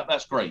rollout.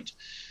 That's great.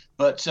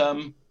 But,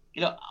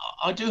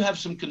 I do have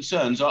some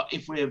concerns.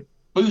 If we're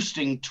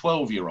boosting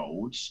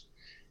 12-year-olds,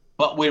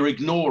 but we're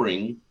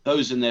ignoring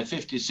those in their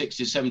 50s,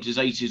 60s, 70s,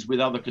 80s with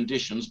other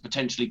conditions,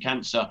 potentially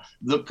cancer,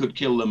 that could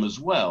kill them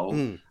as well.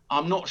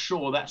 I'm not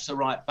sure that's the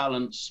right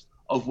balance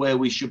of where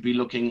we should be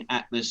looking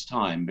at this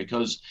time,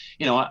 because,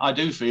 I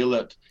do feel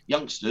that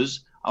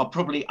youngsters are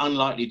probably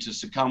unlikely to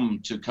succumb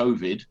to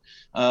COVID,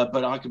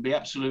 but I can be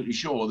absolutely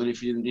sure that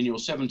if you're in your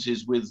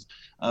 70s with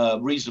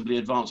reasonably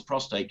advanced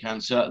prostate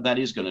cancer, that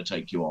is going to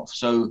take you off.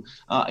 So,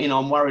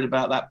 I'm worried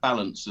about that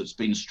balance that's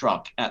been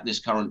struck at this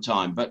current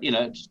time. But,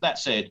 that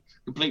said,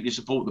 completely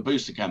support the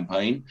booster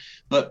campaign,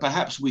 but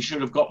perhaps we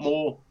should have got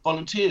more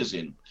volunteers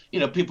in.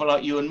 People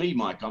like you and me,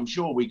 Mike, I'm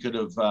sure we could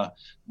have,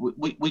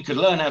 we could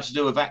learn how to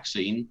do a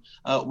vaccine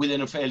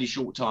within a fairly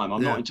short time.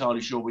 I'm not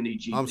entirely sure we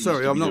need GPs. I'm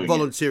sorry, I'm not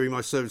volunteering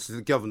my services to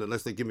the government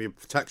unless they give me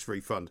a tax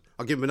refund.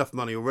 I'll give them enough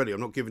money already. I'm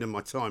not giving them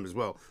my time as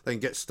well. They can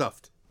get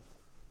stuffed.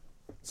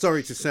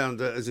 Sorry to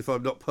sound as if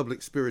I'm not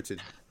public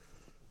spirited.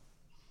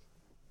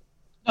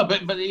 No,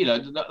 but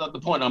the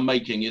point I'm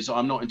making is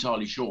I'm not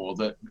entirely sure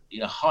that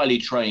highly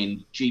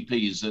trained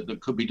GPs that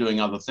could be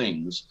doing other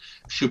things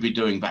should be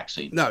doing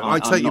vaccines. No, I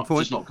take your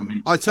point.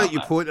 I take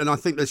your point, and I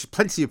think there's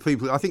plenty of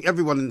people. I think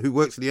everyone who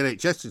works in the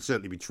NHS should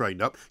certainly be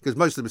trained up, because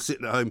most of them are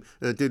sitting at home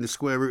doing the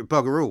square root of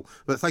bugger all.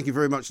 But thank you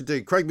very much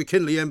indeed. Craig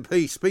McKinley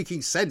MP,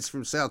 speaking sense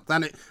from South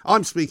Thanet.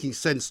 I'm speaking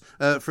sense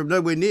from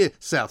nowhere near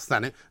South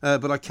Thanet,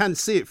 but I can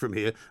see it from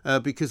here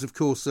because, of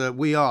course,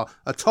 we are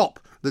atop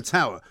the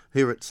tower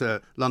here at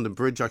London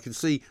Bridge. I can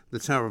see the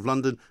Tower of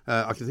London.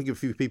 I can think of a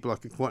few people I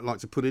could quite like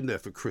to put in there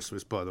for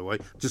Christmas, by the way.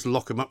 Just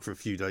lock them up for a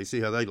few days,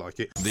 see how they like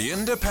it. The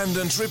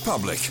Independent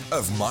Republic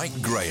of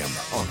Mike Graham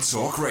on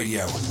Talk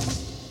Radio.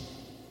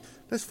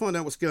 Let's find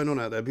out what's going on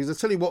out there, because I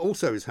tell you what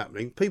also is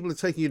happening. People are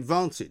taking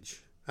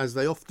advantage, as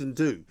they often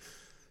do.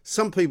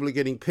 Some people are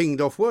getting pinged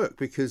off work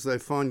because they're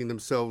finding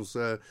themselves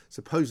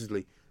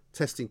supposedly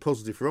testing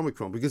positive for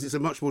Omicron, because it's a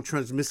much more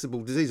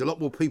transmissible disease. A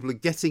lot more people are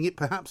getting it,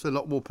 perhaps. A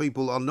lot more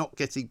people are not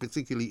getting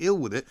particularly ill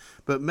with it.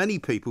 But many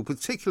people,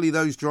 particularly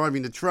those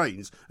driving the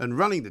trains and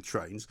running the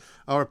trains,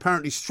 are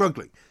apparently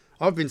struggling.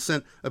 I've been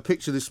sent a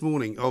picture this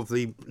morning of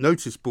the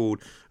notice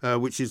board,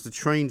 which is the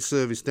train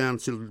service down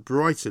to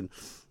Brighton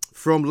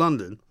from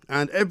London,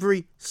 and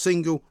every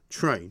single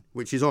train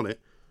which is on it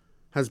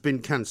has been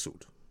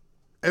cancelled.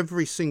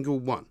 Every single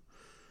one.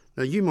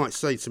 Now, you might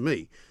say to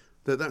me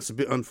that that's a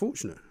bit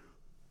unfortunate.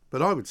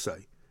 But I would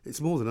say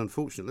it's more than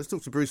unfortunate. Let's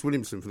talk to Bruce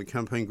Williamson from the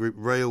campaign group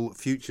Rail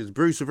Futures.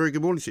 Bruce, a very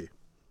good morning to you.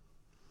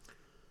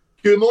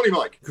 Good morning,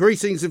 Mike.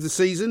 Greetings of the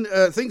season.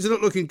 Things are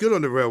not looking good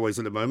on the railways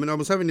at the moment. I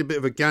was having a bit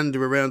of a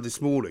gander around this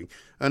morning,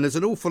 and there's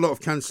an awful lot of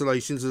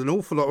cancellations. There's an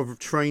awful lot of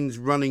trains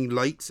running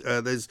late.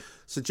 There's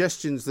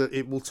suggestions that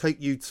it will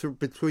take you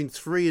between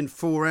 3 and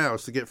 4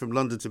 hours to get from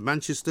London to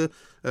Manchester.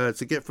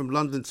 To get from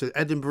London to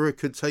Edinburgh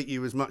could take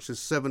you as much as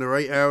 7 or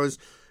 8 hours.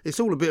 It's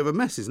all a bit of a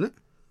mess, isn't it?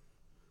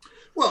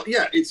 Well,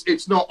 yeah,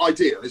 it's not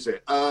ideal, is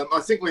it?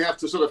 I think we have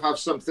to sort of have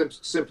some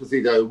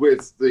sympathy, though,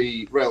 with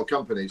the rail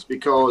companies,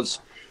 because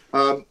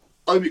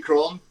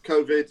Omicron,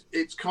 COVID,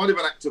 it's kind of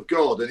an act of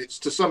God, and it's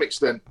to some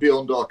extent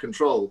beyond our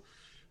control.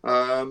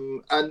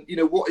 And,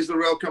 what is the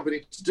rail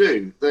company to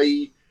do?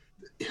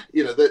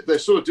 They're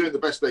sort of doing the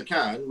best they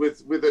can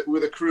with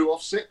a crew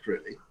off sick,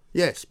 really.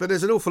 Yes, but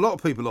there's an awful lot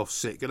of people off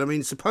sick. And, I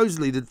mean,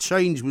 supposedly the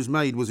change was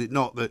made, was it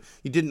not, that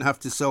you didn't have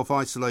to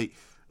self-isolate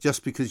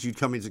just because you'd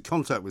come into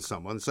contact with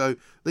someone. So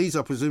these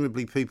are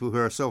presumably people who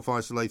are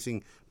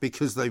self-isolating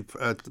because they've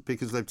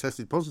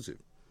tested positive.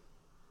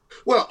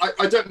 Well,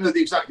 I don't know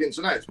the exact ins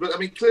and outs, but I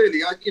mean,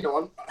 clearly, I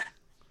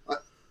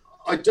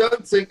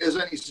don't think there's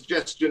any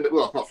suggestion that,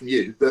 well, apart from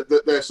you,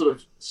 that they're sort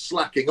of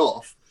slacking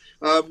off,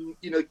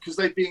 because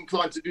they'd be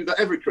inclined to do that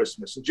every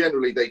Christmas, and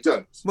generally they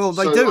don't. Well,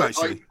 they do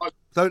actually,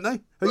 don't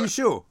they? Are you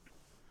sure?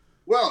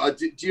 Well,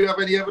 do you have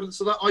any evidence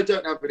of that? I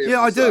don't have any evidence.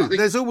 Yeah, I do. That.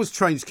 There's always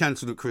trains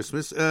cancelled at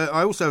Christmas.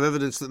 I also have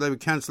evidence that they were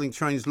cancelling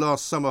trains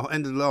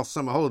end of last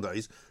summer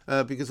holidays,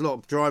 because a lot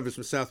of drivers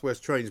from South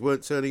West Trains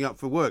weren't turning up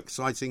for work,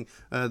 citing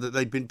that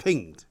they'd been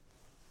pinged.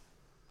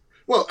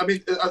 Well, I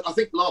mean, I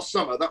think last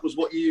summer that was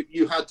what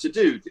you had to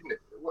do, didn't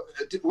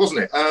it?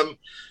 Wasn't it?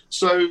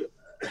 So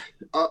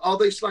are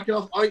they slacking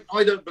off?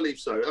 I don't believe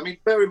so. I mean,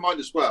 bear in mind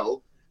as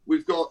well,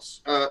 we've got,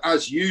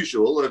 as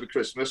usual, over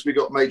Christmas, we've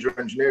got major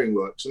engineering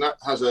works, and that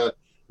has a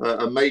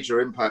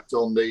major impact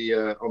on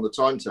the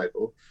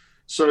timetable.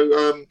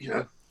 So,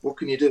 what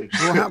can you do?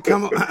 Well,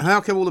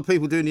 how come all the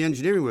people doing the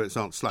engineering works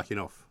aren't slacking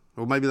off?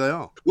 Or maybe they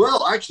are.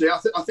 Well, actually,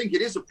 I think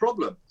it is a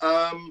problem.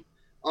 I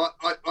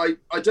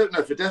don't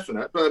know for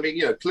definite, but I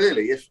mean,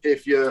 clearly,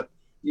 if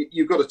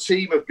you've got a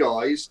team of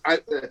guys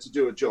out there to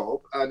do a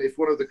job, and if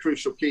one of the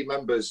crucial key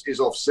members is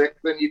off sick,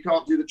 then you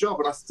can't do the job.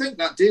 And I think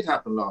that did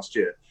happen last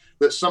year.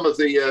 That some of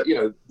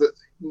the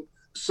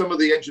some of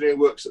the engineering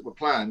works that were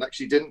planned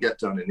actually didn't get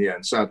done in the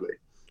end, sadly.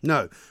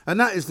 No, and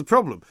that is the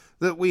problem,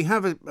 that we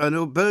have an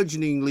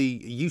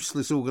burgeoningly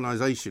useless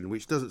organisation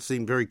which doesn't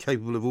seem very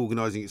capable of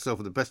organising itself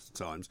at the best of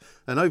times.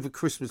 And over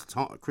Christmas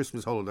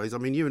holidays, I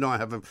mean, you and I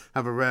have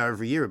a row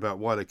every year about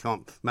why they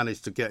can't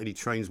manage to get any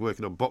trains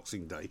working on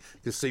Boxing Day,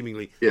 because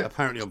seemingly,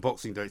 apparently on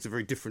Boxing Day, it's a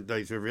very different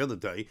day to every other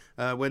day,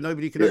 where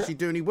nobody can actually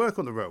do any work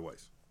on the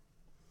railways.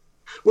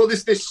 Well,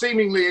 this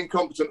seemingly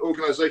incompetent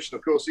organisation,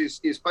 of course, is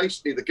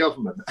basically the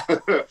government.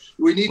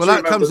 We need to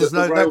remember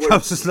that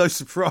comes as no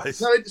surprise.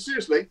 No,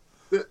 seriously,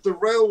 the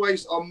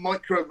railways are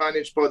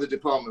micromanaged by the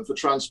Department for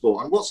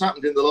Transport. And what's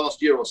happened in the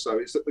last year or so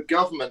is that the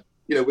government,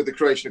 with the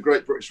creation of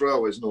Great British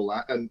Railways and all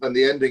that, and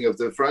the ending of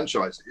the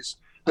franchises,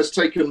 has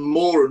taken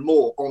more and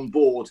more on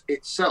board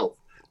itself.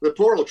 The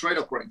poor old train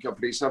operating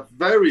companies have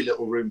very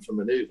little room for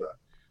manoeuvre.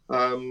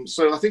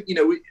 So I think,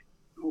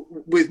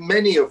 with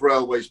many of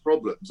railways'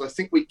 problems, I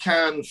think we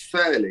can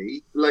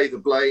fairly lay the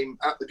blame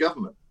at the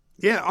government.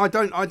 Yeah, I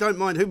don't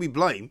mind who we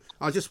blame.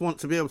 I just want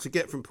to be able to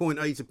get from point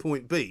A to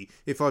point B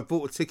if I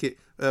bought a ticket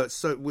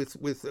so with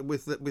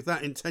that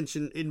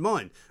intention in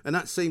mind. And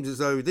that seems as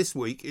though this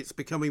week it's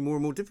becoming more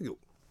and more difficult.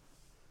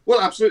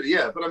 Well, absolutely,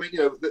 yeah. But I mean,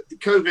 the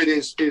COVID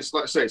is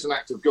like I say, it's an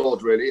act of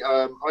God, really.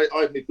 I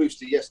had my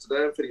booster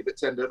yesterday. I'm feeling a bit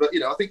tender, but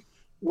I think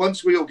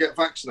once we all get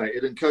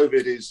vaccinated and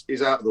COVID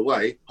is out of the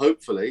way,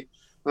 hopefully.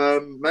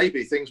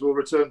 Maybe things will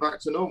return back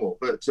to normal,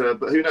 but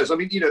who knows? I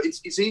mean,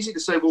 it's easy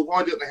to say, well,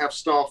 why don't they have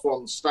staff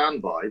on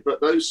standby?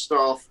 But those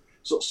staff,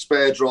 sort of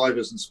spare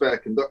drivers and spare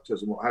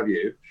conductors and what have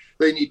you,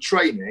 they need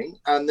training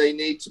and they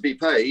need to be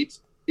paid,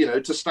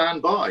 to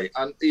stand by.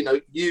 And,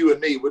 you and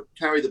me would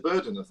carry the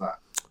burden of that.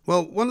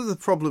 Well, one of the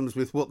problems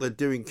with what they're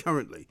doing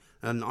currently,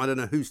 and I don't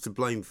know who's to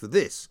blame for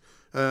this,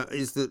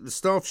 is that the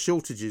staff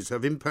shortages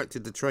have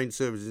impacted the train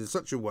services in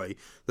such a way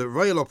that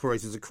rail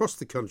operators across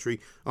the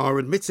country are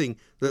admitting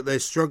that they're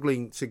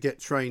struggling to get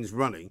trains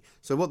running.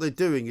 So what they're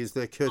doing is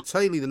they're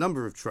curtailing the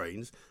number of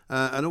trains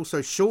and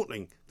also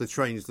shortening the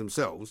trains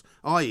themselves,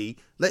 i.e.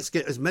 let's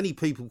get as many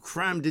people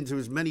crammed into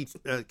as many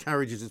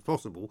carriages as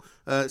possible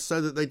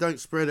so that they don't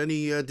spread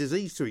any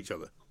disease to each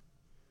other.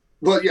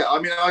 Well, yeah, I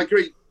mean, I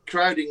agree.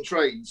 Crowding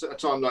trains at a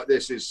time like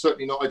this is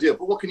certainly not ideal.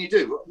 But what can you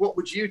do? What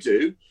would you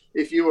do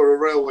if you were a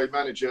railway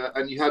manager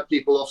and you had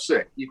people off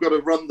sick? You've got to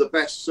run the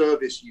best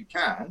service you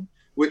can,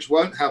 which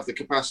won't have the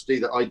capacity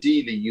that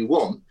ideally you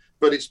want,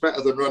 but it's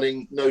better than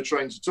running no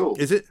trains at all.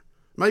 Is it?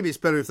 Maybe it's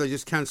better if they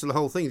just cancel the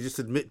whole thing and just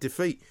admit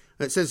defeat.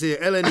 It says here,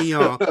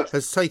 LNER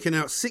has taken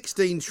out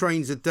 16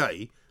 trains a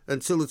day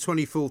until the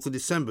 24th of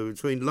December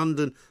between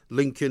London,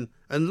 Lincoln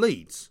and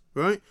Leeds,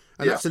 right?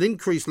 And that's an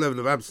increased level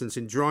of absence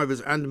in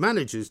drivers and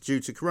managers due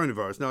to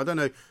coronavirus. Now, I don't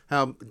know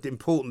how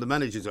important the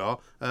managers are,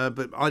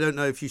 but I don't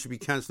know if you should be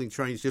cancelling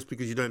trains just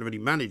because you don't have any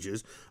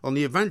managers. On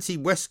the Avanti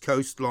West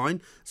Coast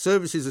line,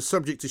 services are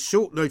subject to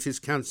short notice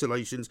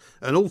cancellations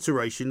and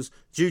alterations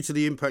due to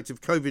the impact of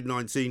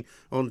COVID-19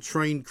 on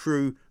train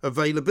crew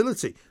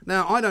availability.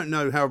 Now, I don't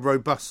know how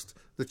robust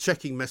the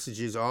checking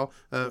messages are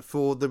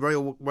for the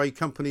railway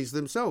companies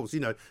themselves.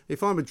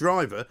 If I'm a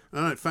driver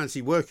and I don't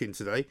fancy working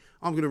today,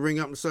 I'm going to ring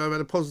up and say I've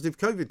had a positive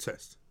COVID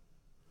test.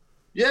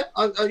 Yeah,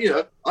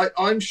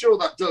 I'm sure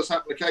that does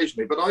happen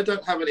occasionally, but I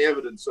don't have any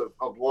evidence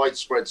of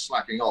widespread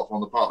slacking off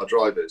on the part of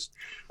drivers.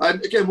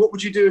 And again, what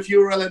would you do if you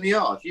were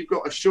LNER? If you've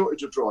got a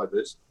shortage of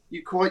drivers,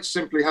 you quite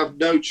simply have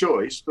no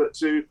choice but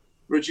to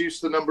reduce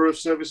the number of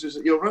services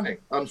that you're running,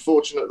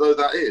 unfortunate though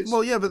that is.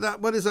 Well, yeah, but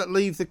where does that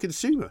leave the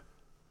consumer?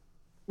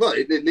 Well,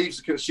 it leaves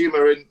the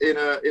consumer in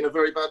a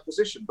very bad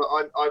position. But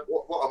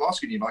what I'm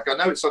asking you, Mike, I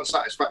know it's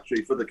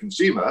unsatisfactory for the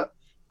consumer.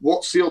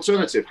 What's the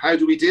alternative? How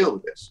do we deal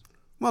with this?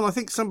 Well, I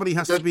think somebody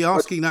has to be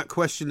asking that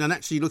question and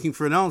actually looking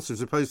for an answer as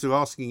opposed to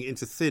asking it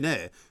into thin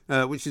air,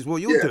 which is what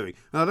you're doing.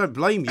 And I don't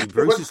blame you,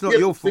 Bruce. It's not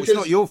your fault. It's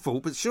not your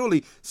fault. But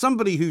surely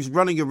somebody who's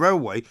running a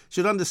railway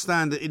should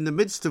understand that in the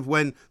midst of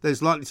when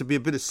there's likely to be a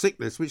bit of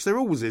sickness, which there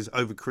always is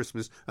over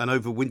Christmas and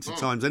over winter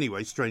times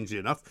anyway, strangely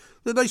enough,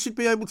 that they should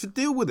be able to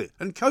deal with it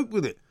and cope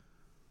with it.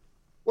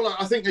 Well,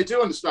 I think they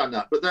do understand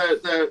that, but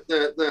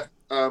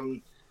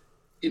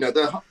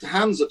their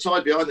hands are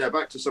tied behind their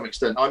back to some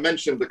extent. I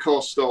mentioned the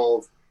cost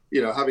of,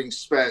 having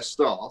spare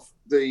staff.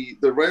 The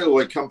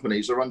railway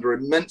companies are under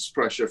immense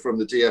pressure from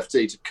the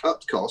DfT to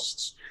cut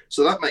costs.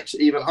 So that makes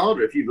it even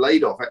harder. If you've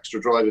laid off extra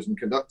drivers and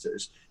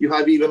conductors, you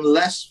have even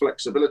less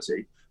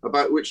flexibility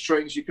about which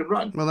trains you can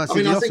run. Well, that's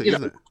idiotic,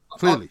 isn't it?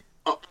 Clearly.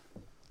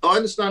 I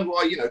understand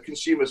why,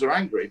 consumers are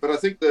angry, but I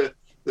think the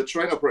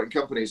train operating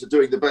companies are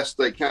doing the best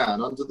they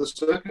can under the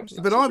circumstances.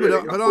 But I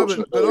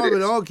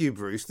would argue,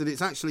 Bruce, that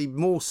it's actually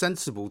more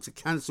sensible to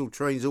cancel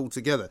trains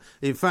altogether.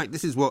 In fact,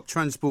 this is what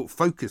Transport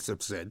Focus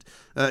have said.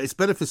 It's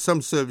better for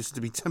some services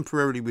to be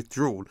temporarily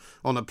withdrawn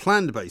on a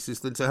planned basis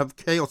than to have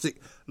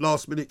chaotic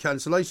last-minute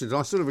cancellations.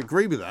 I sort of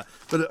agree with that.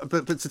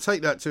 But to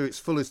take that to its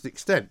fullest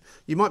extent,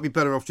 you might be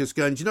better off just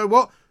going, do you know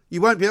what? You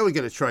won't be able to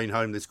get a train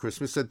home this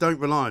Christmas, so don't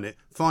rely on it.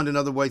 Find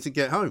another way to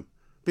get home.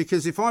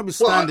 Because if I was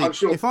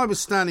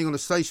standing on a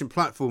station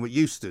platform at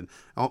Euston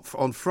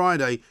on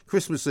Friday,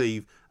 Christmas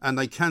Eve, and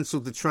they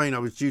cancelled the train I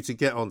was due to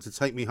get on to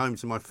take me home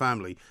to my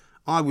family,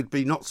 I would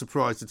be not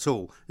surprised at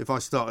all if I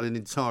started an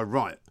entire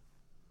riot.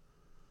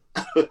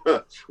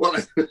 Well,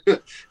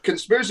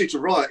 conspiracy to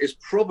riot is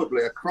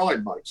probably a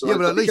crime, mate. So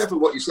but at least, be careful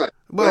what you say.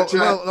 Well,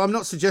 I'm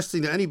not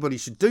suggesting that anybody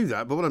should do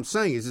that, but what I'm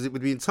saying is it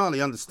would be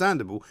entirely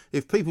understandable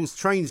if people's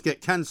trains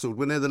get cancelled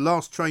when they're the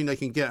last train they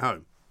can get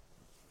home.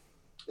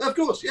 Of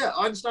course, yeah,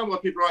 I understand why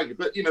people are angry,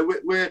 but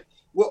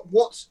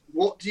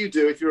what do you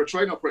do if you're a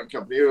train operating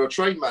company, you're a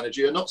train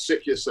manager, you're not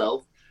sick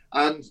yourself,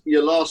 and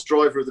your last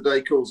driver of the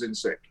day calls in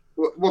sick?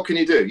 What can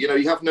you do?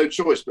 You have no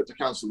choice but to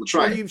cancel the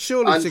train. Well,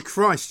 surely to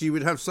Christ, you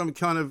would have some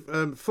kind of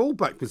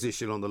fallback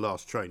position on the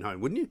last train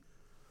home, wouldn't you?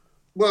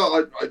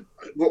 Well,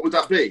 what would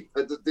that be?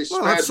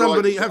 Have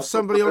somebody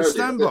on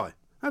standby.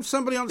 Have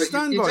somebody on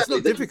standby. Exactly, it's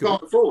not difficult. You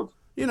can't afford.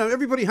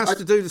 Everybody has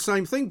to do the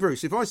same thing,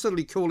 Bruce. If I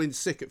suddenly call in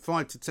sick at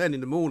 5 to 10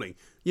 in the morning,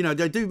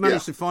 they do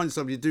manage to find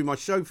somebody to do my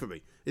show for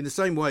me. In the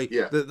same way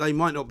that they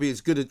might not be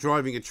as good at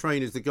driving a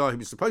train as the guy who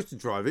was supposed to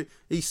drive it.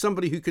 He's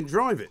somebody who can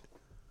drive it.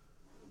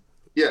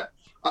 Yeah.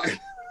 I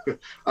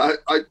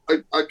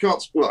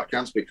can't. Well, I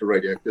can speak for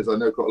radio because I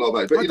know quite a lot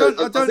about it. But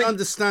I don't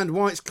understand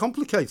why it's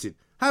complicated.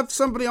 Have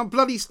somebody on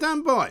bloody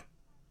standby.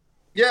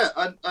 Yeah,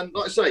 and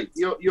like I say,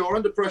 you're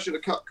under pressure to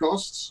cut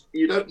costs.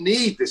 You don't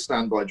need this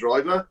standby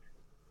driver.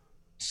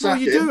 Well,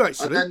 you do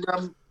actually. And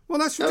then, well,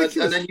 that's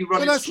ridiculous. And then you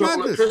run into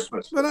trouble at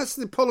Christmas. Well, that's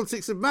the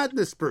politics of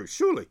madness, Bruce.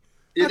 Surely.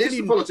 It is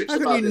the politics of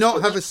madness. How can you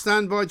not have a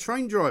standby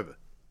train driver?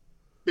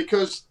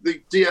 Because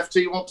the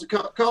DfT want to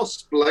cut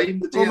costs. Blame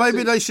the DfT. Or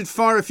maybe they should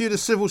fire a few of the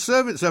civil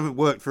servants who haven't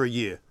worked for a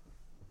year.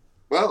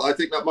 Well, I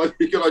think that might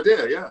be a good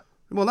idea, yeah.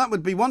 Well, that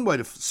would be one way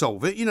to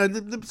solve it.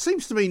 It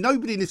seems to me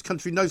nobody in this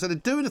country knows how to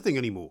do anything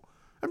anymore.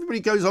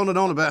 Everybody goes on and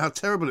on about how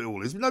terrible it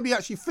all is, but nobody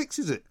actually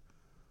fixes it.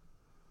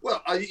 Well,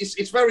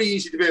 it's very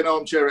easy to be an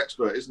armchair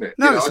expert, isn't it?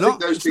 No, it's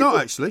not. It's not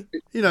actually.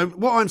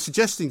 What I'm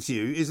suggesting to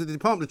you is that the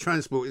Department of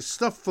Transport is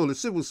stuffed full of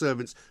civil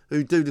servants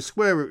who do the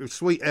square root of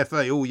sweet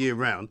FA all year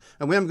round,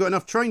 and we haven't got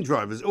enough train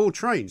drivers or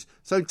trains.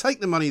 So take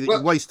the money that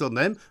you waste on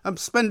them and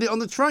spend it on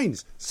the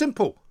trains.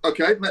 Simple.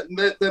 Okay,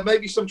 there may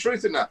be some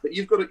truth in that, but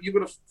you've got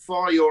to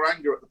fire your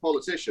anger at the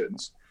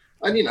politicians.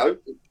 And,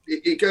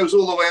 it goes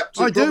all the way up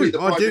to the Prime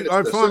Minister.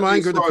 I fire my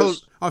anger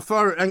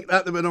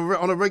at them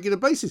on a regular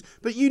basis.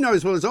 But you know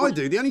as well as I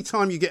do, the only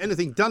time you get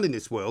anything done in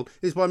this world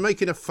is by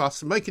making a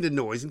fuss, making a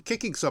noise and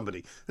kicking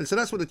somebody. And so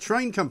that's what the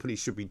train companies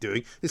should be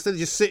doing, instead of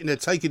just sitting there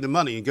taking the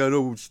money and going,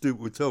 we'll just do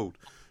what we're told.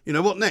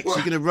 What next? You're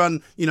going to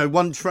run,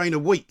 one train a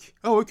week.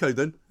 Oh, okay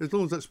then, as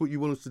long as that's what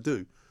you want us to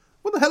do.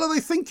 What the hell are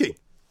they thinking?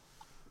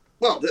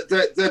 Well,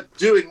 they're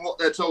doing what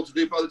they're told to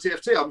do by the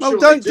TFT.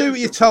 Don't do what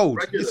you're told.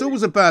 Regularly. It's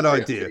always a bad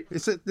idea.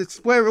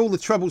 It's where all the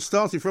trouble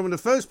started from in the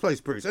first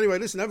place, Bruce. Anyway,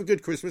 listen, have a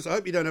good Christmas. I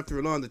hope you don't have to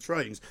rely on the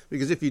trains,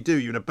 because if you do,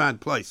 you're in a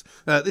bad place.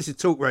 This is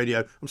Talk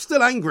Radio. I'm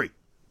still angry.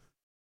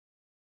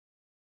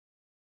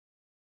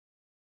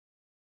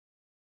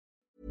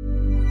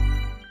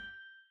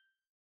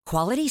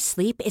 Quality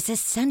sleep is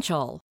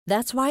essential.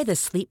 That's why the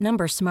Sleep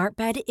Number Smart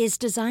Bed is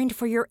designed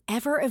for your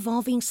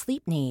ever-evolving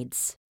sleep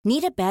needs.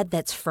 Need a bed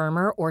that's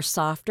firmer or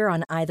softer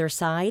on either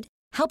side?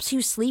 Helps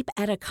you sleep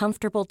at a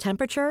comfortable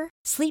temperature?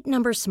 Sleep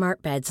Number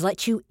Smart Beds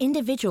let you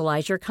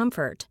individualize your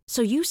comfort,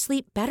 so you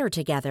sleep better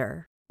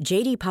together.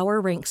 J.D. Power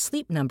ranks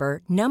Sleep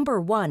Number number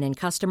 1 in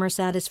customer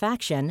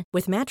satisfaction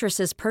with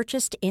mattresses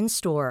purchased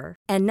in-store.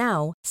 And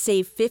now,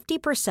 save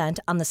 50%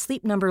 on the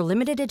Sleep Number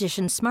Limited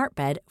Edition Smart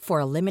Bed for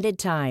a limited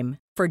time.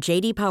 For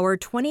J.D. Power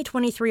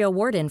 2023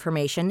 award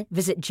information,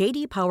 visit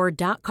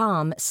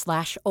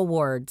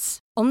jdpower.com/awards.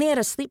 Only at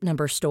a Sleep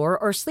Number store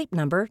or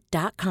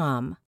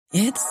sleepnumber.com.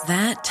 It's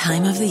that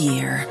time of the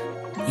year.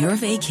 Your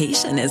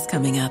vacation is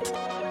coming up.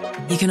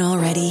 You can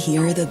already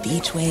hear the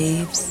beach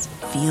waves,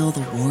 feel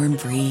the warm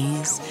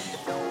breeze,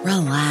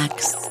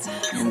 relax,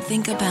 and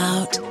think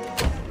about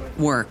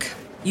work.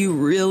 You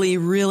really,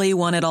 really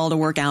want it all to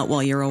work out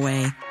while you're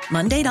away.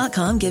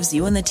 Monday.com gives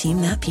you and the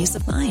team that peace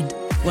of mind.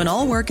 When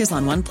all work is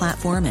on one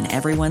platform and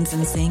everyone's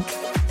in sync,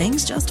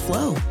 things just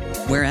flow.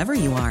 Wherever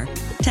you are,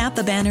 tap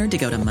the banner to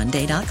go to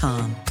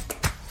Monday.com.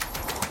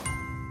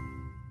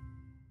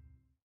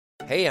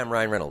 Hey, I'm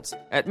Ryan Reynolds.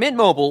 At Mint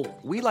Mobile,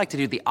 we like to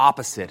do the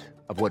opposite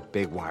of what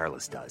Big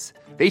Wireless does.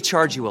 They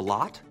charge you a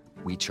lot,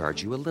 we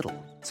charge you a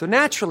little. So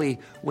naturally,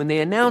 when they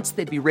announced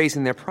they'd be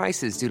raising their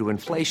prices due to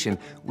inflation,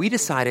 we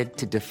decided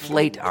to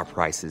deflate our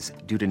prices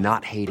due to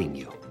not hating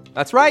you.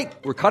 That's right.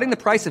 We're cutting the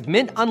price of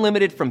Mint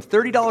Unlimited from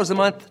 $30 a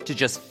month to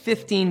just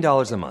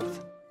 $15 a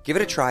month. Give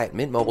it a try at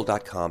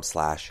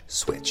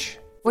mintmobile.com/switch.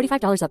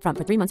 $45 up front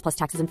for 3 months plus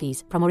taxes and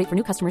fees. Promo rate for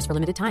new customers for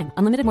limited time.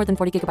 Unlimited more than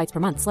 40 gigabytes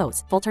per month.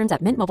 Slows full terms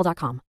at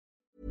mintmobile.com.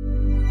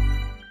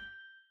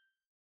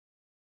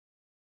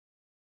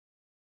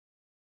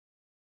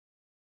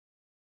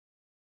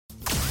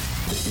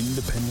 The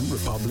Independent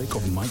Republic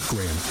of Mike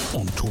Graham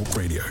on Talk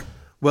Radio.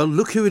 Well,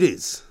 look who it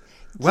is.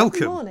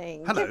 Welcome. Good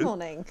morning. Hello. Good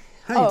morning.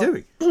 How are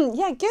you doing?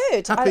 Yeah,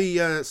 good. Happy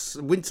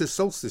winter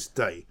solstice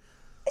day.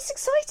 It's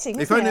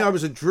exciting, If only I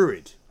was a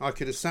druid, I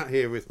could have sat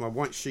here with my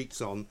white sheets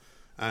on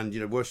and,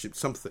 worshipped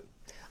something.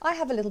 I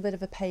have a little bit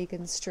of a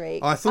pagan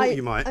streak. I thought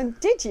you might.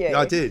 Did you? Yeah,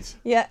 I did.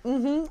 Yeah,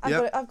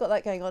 I've got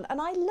that going on. And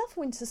I love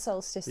winter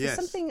solstice. There's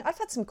something, I've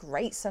had some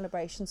great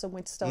celebrations on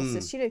winter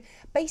solstice.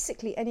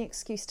 Basically any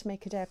excuse to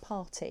make a day a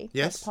party.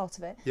 Yes. That's part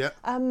of it. Yeah.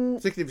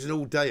 Particularly if it's an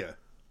all-dayer.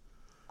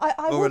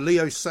 Or a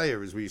Leo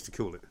Sayer, as we used to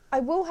call it.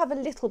 I will have a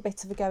little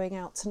bit of a going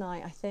out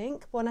tonight, I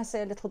think. When I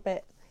say a little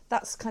bit,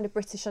 that's kind of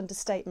British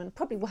understatement.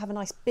 Probably we'll have a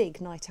nice big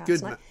night out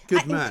tonight.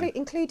 Good man.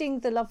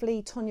 Including the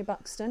lovely Tonya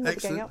Buxton.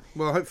 Excellent. Going out.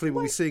 Well, hopefully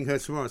we'll be seeing her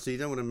tomorrow, so you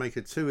don't want to make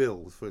her too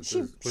ill when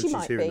she's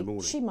here in the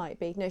morning. She might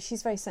be. No,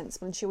 she's very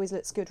sensible and she always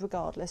looks good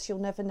regardless. You'll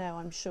never know,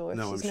 I'm sure,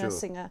 if she's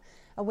nursing a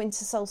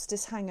winter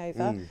solstice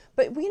hangover.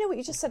 But you know what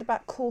you just said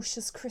about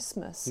cautious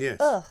Christmas? Yes.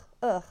 Ugh.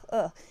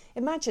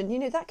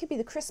 Imagine, that could be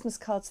the Christmas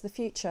cards of the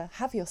future.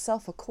 Have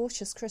yourself a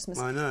cautious Christmas.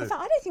 I know. In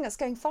fact, I don't think that's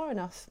going far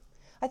enough.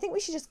 I think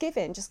we should just give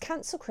in, just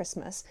cancel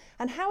Christmas.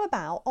 And how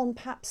about on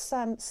perhaps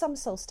some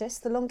solstice,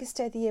 the longest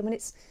day of the year, when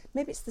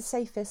maybe it's the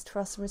safest for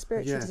us from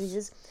respiratory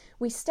diseases,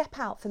 we step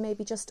out for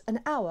maybe just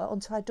an hour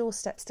onto our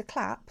doorsteps to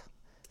clap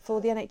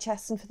for the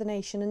NHS and for the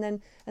nation, and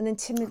then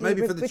timidly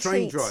maybe for the retreat.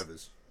 train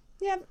drivers.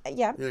 Yeah.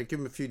 Give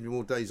them a few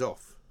more days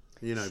off.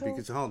 Because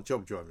it's a hard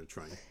job driving a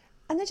train.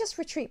 And then just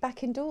retreat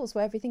back indoors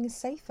where everything is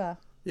safer.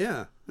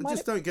 Yeah, and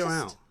just don't go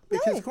out.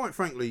 Because quite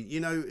frankly,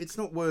 it's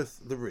not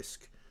worth the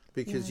risk.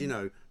 Because,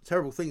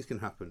 terrible things can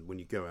happen when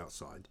you go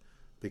outside.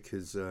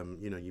 Because,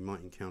 you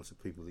might encounter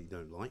people that you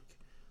don't like.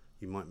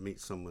 You might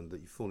meet someone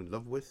that you fall in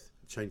love with.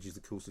 It changes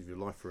the course of your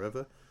life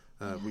forever.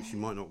 Which you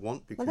might not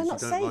want because you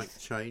don't like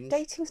change.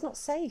 Dating's not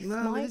safe.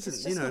 No, it isn't.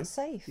 It's just not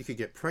safe. You could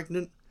get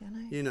pregnant.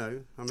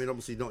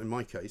 Obviously not in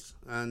my case.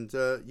 And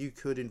you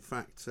could, in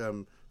fact,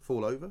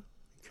 fall over,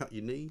 cut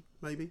your knee,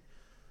 maybe.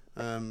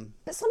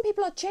 But some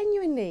people are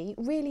genuinely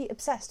really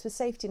obsessed with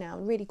safety now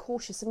and really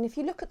cautious. And if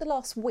you look at the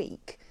last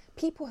week,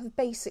 people have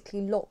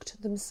basically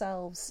locked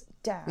themselves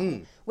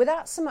down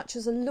without so much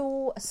as a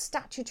law, a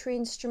statutory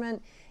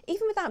instrument.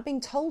 Even without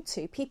being told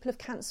to, people have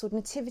cancelled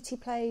nativity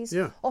plays,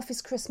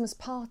 office Christmas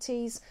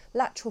parties,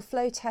 lateral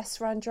flow tests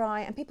ran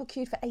dry, and people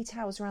queued for 8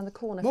 hours around the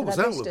corner for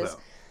their visitors.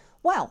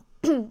 Well,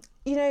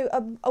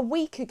 a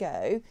week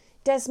ago,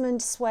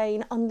 Desmond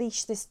Swayne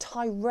unleashed this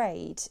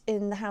tirade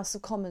in the House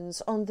of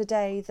Commons on the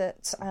day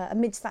that,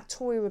 amidst that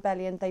Tory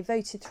rebellion, they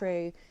voted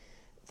through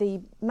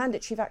the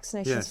mandatory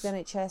vaccinations for the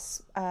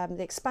NHS,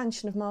 the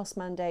expansion of mask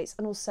mandates,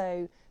 and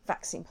also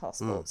vaccine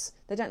passports.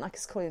 They don't like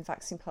us calling them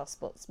vaccine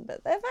passports,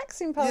 but they're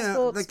vaccine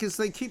passports. Yeah, because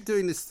they keep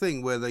doing this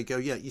thing where they go,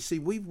 you see,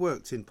 we've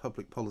worked in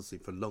public policy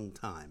for a long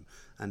time,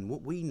 and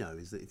what we know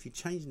is that if you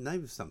change the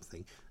name of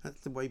something, that's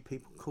the way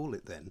people call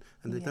it then,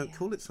 and they don't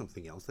call it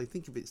something else. They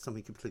think of it as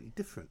something completely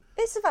different.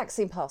 It's a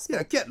vaccine passport.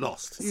 Yeah, get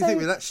lost. You think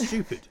we're that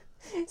stupid.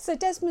 So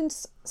Desmond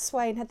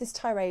Swayne had this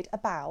tirade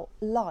about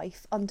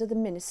life under the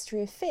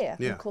Ministry of Fear.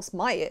 Yeah. And of course,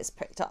 my ears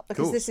pricked up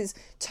because this is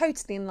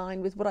totally in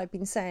line with what I've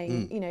been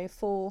saying,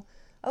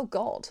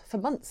 for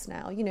months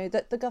now,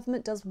 that the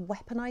government does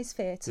weaponise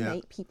fear to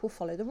make people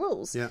follow the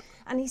rules. Yeah.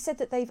 And he said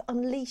that they've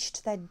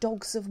unleashed their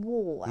dogs of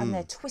war and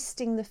they're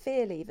twisting the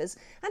fear levers.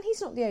 And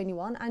he's not the only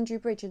one. Andrew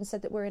Bridgen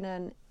said that we're in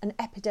an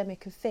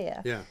epidemic of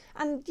fear. Yeah.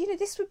 And,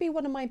 this would be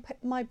one of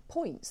my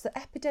points, that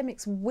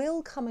epidemics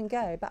will come and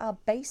go, but our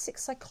basic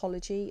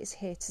psychology is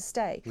here to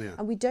stay. Yeah.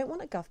 And we don't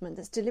want a government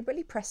that's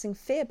deliberately pressing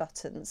fear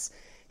buttons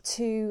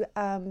to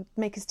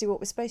make us do what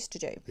we're supposed to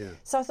do. Yeah.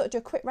 So I thought I'd do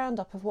a quick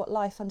roundup of what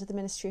life under the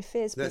Ministry of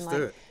Fear has been like. Let's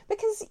do it.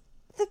 Because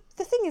the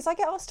thing is, I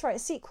get asked to write a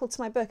sequel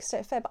to my book, A State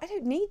of Fear, but I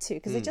don't need to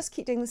because they just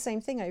keep doing the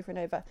same thing over and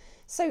over.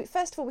 So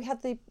first of all, we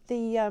had the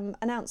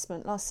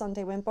announcement last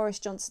Sunday when Boris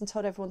Johnson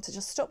told everyone to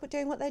just stop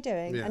doing what they're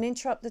doing and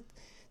interrupt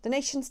the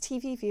nation's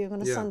TV viewing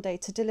on a Sunday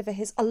to deliver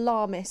his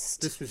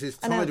alarmist This was his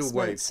tidal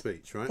wave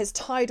speech, right? His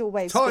tidal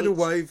wave Tidal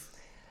speech. wave.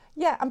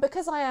 Yeah, and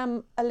because I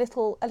am a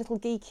little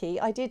geeky,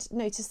 I did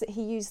notice that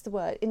he used the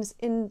word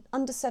in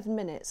under 7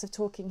 minutes of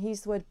talking. He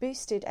used the word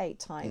boosted 8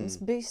 times,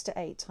 booster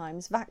 8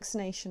 times,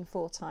 vaccination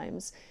 4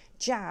 times,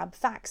 jab,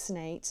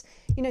 vaccinate.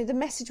 The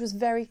message was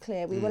very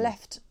clear. We were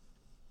left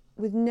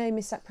with no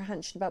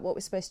misapprehension about what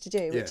we're supposed to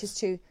do, which is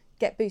to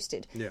get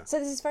boosted. Yeah. So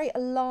there's this very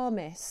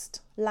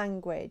alarmist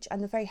language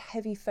and a very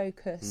heavy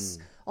focus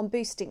on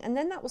boosting. And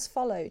then that was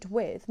followed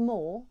with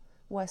more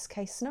worst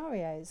case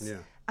scenarios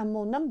and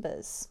more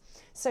numbers.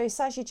 So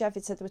Sajid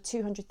Javid said there were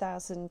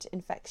 200,000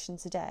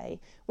 infections a day,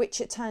 which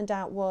it turned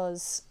out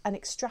was an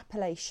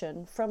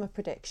extrapolation from a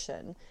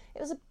prediction.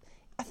 It was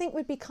I think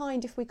we'd be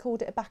kind if we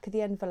called it a back of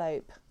the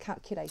envelope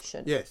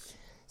calculation. Yes.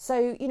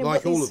 So, you know,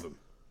 like all of them.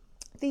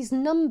 These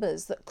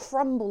numbers that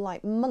crumble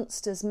like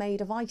monsters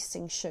made of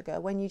icing sugar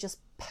when you just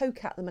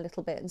poke at them a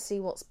little bit and see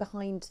what's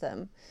behind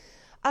them.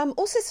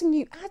 Also, some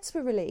new ads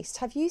were released.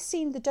 Have you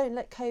seen the Don't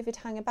Let COVID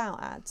Hang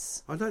About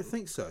ads? I don't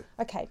think so.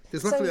 Okay.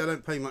 Because luckily I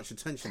don't pay much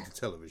attention to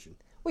television.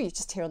 Well, you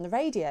just hear on the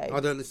radio. I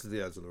don't listen to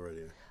the ads on the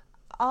radio.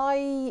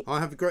 I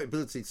have a great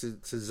ability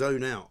to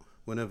zone out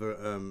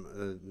whenever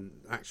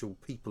actual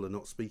people are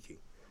not speaking.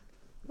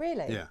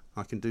 Really? Yeah,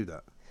 I can do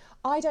that.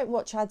 I don't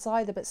watch ads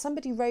either, but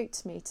somebody wrote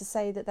to me to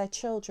say that their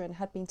children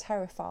had been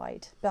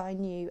terrified by a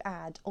new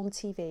ad on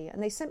TV,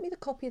 and they sent me the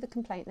copy of the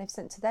complaint they've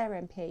sent to their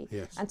MP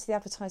and to the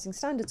Advertising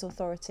Standards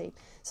Authority.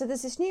 So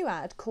there's this new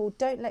ad called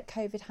Don't Let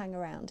COVID Hang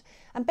Around,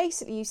 and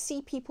basically you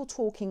see people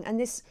talking and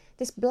this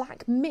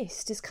black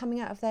mist is coming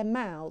out of their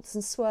mouths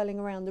and swirling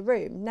around the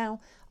room. Now,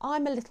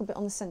 I'm a little bit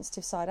on the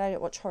sensitive side. I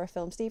don't watch horror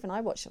films. Even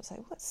I watched it. I was like,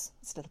 it's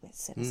a little bit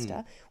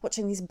sinister.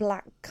 Watching these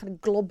black kind of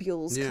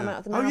globules come out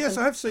of the mouth. Oh, yes,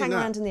 I have seen that.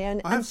 Around in the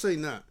air. I have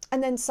seen that.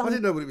 And then I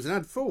didn't know what it was an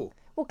ad for.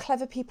 Well,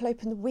 clever people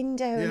open the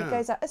window and it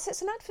goes out. So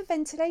it's an ad for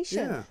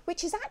ventilation,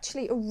 which is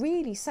actually a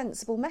really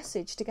sensible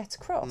message to get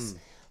across.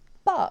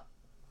 But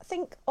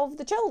think of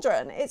the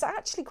children. It's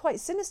actually quite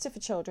sinister for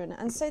children.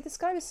 And so this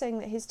guy was saying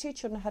that his 2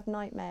 children had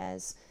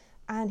nightmares,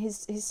 and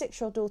his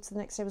 6-year-old daughter the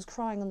next day was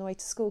crying on the way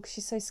to school because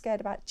she's so scared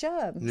about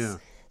germs. Yeah.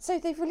 So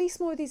they've released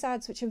more of these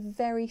ads which are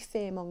very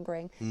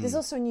fear-mongering. There's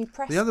also a new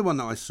press... The other one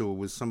that I saw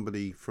was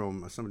somebody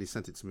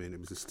sent it to me, and it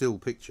was a still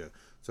picture,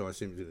 so I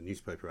assume it was a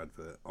newspaper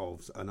advert,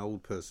 of an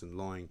old person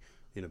lying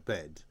in a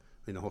bed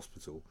in a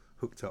hospital,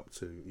 hooked up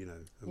to,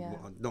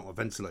 not a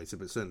ventilator,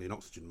 but certainly an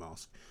oxygen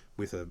mask,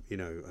 with a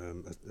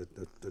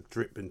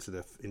drip into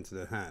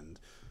their hand.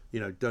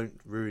 Don't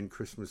ruin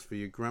Christmas for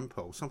your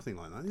grandpa, or something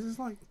like that. This is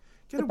like...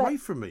 Get away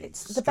from me!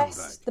 It's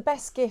the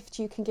best gift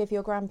you can give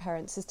your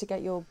grandparents is to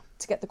get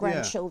the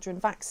grandchildren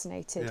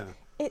vaccinated. Yeah.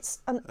 It's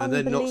an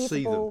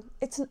unbelievable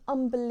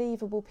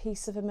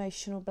piece of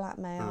emotional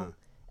blackmail.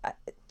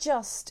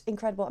 Just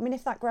incredible. I mean,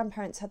 if that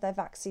grandparents had their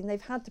vaccine,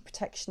 they've had the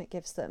protection it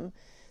gives them.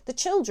 The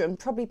children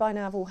probably by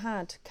now have all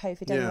had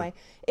COVID anyway.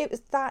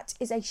 That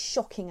is a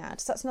shocking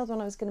ad. So that's another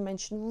one I was going to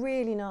mention.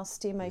 Really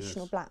nasty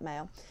emotional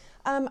blackmail.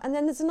 And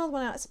then there's another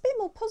one out. It's a bit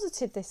more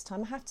positive this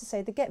time, I have to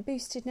say, the Get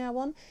Boosted Now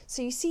one.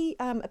 So you see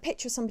a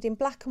picture of somebody in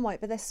black and white,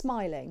 but they're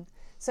smiling.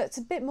 So it's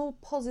a bit more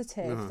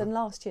positive than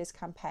last year's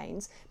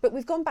campaigns. But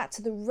we've gone back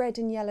to the red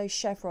and yellow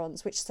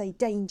chevrons, which say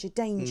danger,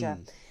 danger.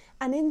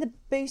 And in the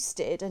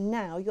Boosted and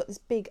Now, you've got this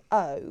big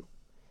O,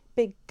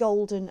 big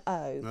golden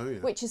O,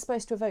 which is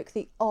supposed to evoke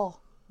the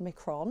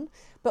Omicron,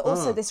 but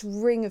also this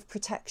ring of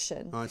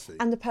protection. I see.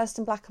 And the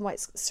person in black and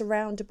white's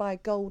surrounded by a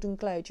golden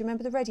glow. Do you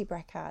remember the Ready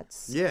Brek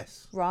ads?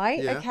 Yes.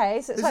 Right? Yeah.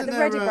 Okay, so it's like the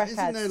Ready Brek ads.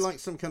 Isn't there like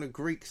some kind of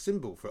Greek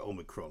symbol for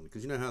Omicron?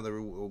 Because you know how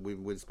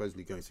we're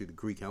supposedly going through the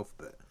Greek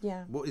alphabet.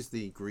 Yeah. What is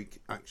the Greek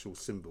actual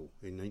symbol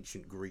in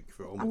ancient Greek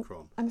for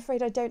Omicron? I'm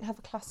afraid I don't have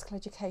a classical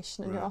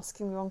education and you're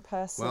asking the wrong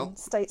person. Well,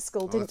 State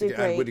school, I'll didn't do have to get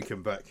Greek. Anne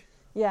Widdecombe back.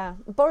 Yeah,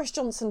 Boris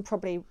Johnson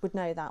probably would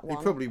know that one.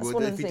 He probably That's would.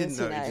 one If he didn't things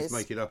know, he'd just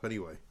make it up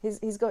anyway.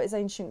 He's got his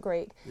ancient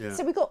Greek. Yeah.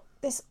 So we've got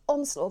this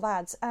onslaught of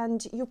ads,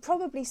 and you've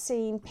probably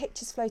seen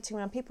pictures floating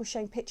around, people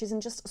showing pictures in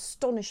just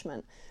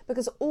astonishment,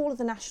 because all of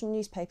the national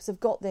newspapers have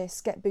got this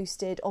Get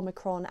Boosted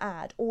Omicron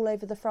ad all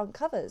over the front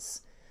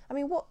covers. I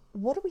mean,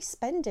 what are we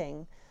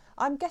spending?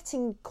 I'm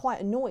getting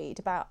quite annoyed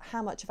about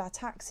how much of our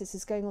taxes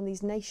is going on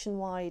these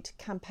nationwide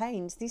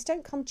campaigns. These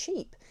don't come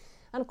cheap.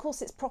 And of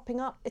course, it's propping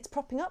up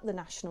the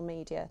national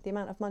media, the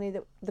amount of money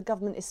that the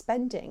government is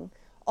spending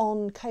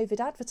on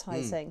COVID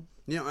advertising.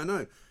 Yeah, I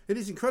know. It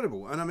is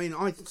incredible. And I mean,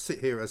 I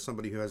sit here as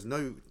somebody who has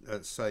no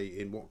say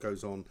in what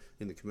goes on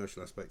in the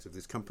commercial aspects of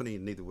this company,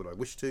 and neither would I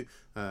wish to.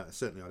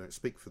 Certainly, I don't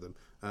speak for them.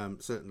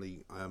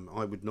 Certainly,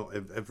 I would not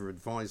ever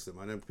advise them.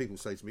 I know people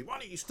say to me, why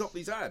don't you stop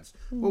these ads?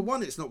 Well,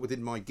 one, it's not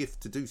within my gift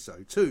to do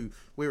so. Two,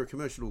 we're a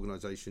commercial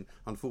organisation.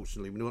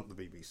 Unfortunately, we're not the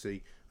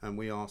BBC, and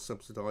we are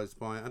subsidised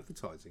by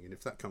advertising. And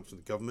if that comes from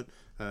the government,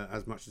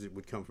 as much as it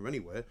would come from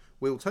anywhere,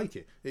 we'll take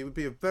it. It would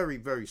be a very,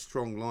 very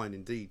strong line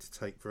indeed to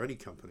take for any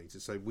company to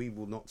say we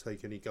will not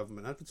take any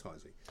government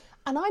advertising.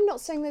 And I'm not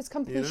saying those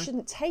companies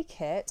shouldn't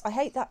take it. I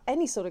hate that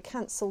any sort of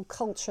cancel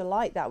culture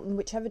like that, in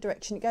whichever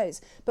direction it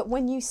goes. But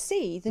when you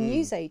see the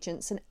news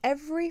agents and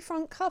every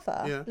front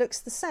cover looks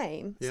the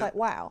same, it's like,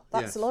 wow,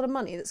 that's a lot of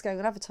money that's going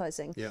on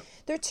advertising. Yeah.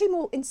 There are two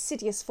more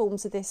insidious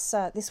forms of this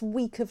this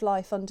week of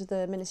life under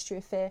the Ministry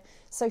of Fear.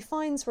 So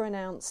fines were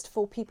announced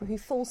for people who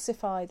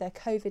falsify their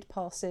COVID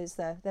passes,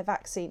 their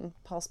vaccine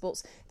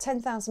passports.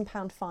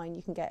 £10,000 fine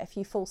you can get if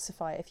you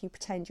falsify it, if you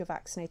pretend you're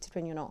vaccinated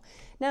when you're not.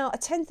 Now, a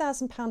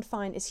 £10,000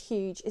 fine is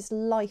huge, is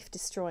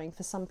life-destroying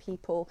for some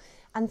people,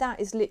 and that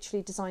is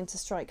literally designed to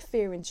strike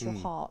fear into your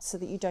heart so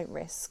that you don't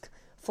risk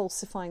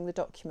falsifying the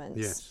documents.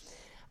 Yes.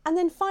 And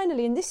then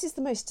finally, and this is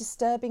the most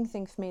disturbing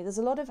thing for me, there's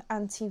a lot of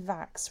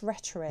anti-vax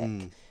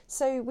rhetoric.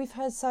 So we've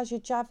heard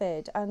Sajid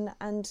Javid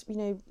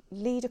and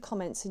leader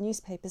comments in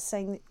newspapers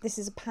saying that this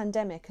is a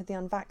pandemic of the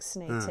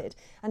unvaccinated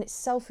and it's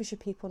selfish of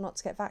people not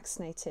to get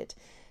vaccinated.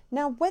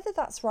 Now, whether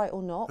that's right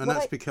or not... And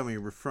that's becoming a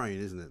refrain,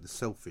 isn't it? The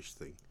selfish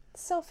thing.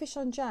 Selfish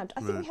unjabbed.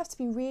 I think we have to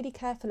be really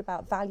careful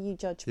about value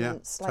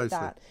judgments like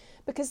totally. that,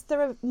 because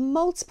there are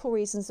multiple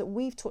reasons that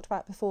we've talked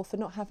about before for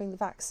not having the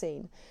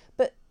vaccine.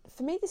 But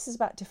for me, this is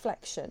about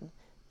deflection.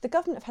 The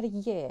government have had a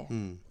year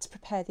to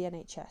prepare the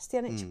NHS.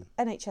 The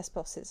NHS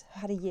bosses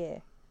have had a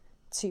year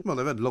to... Well,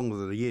 they've had longer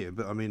than a year,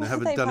 but I mean, they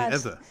haven't done it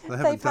ever. They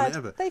haven't done it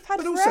ever. They've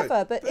had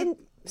forever, but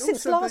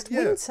since last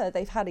winter,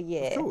 they've had a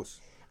year. Of course.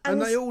 And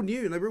they all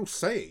knew, and they were all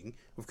saying,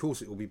 of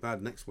course, it will be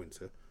bad next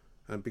winter.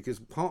 Because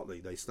partly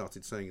they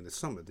started saying in the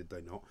summer, did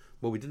they not?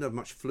 Well, we didn't have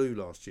much flu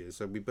last year,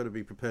 so we better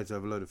be prepared to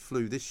have a load of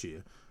flu this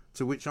year.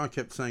 To which I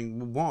kept saying,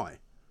 well, why?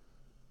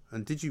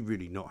 And did you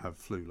really not have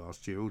flu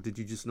last year, or did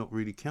you just not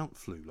really count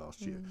flu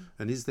last year?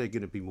 And is there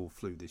going to be more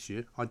flu this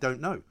year? I don't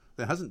know.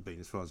 There hasn't been,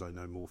 as far as I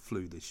know, more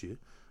flu this year.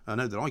 I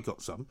know that I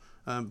got some,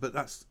 but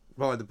that's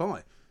by the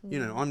by. You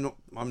know, I'm not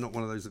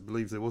one of those that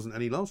believes there wasn't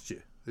any last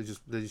year. They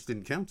just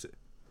didn't count it.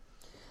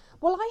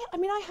 Well, I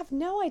mean, I have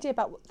no idea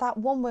about that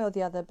one way or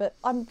the other, but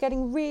I'm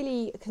getting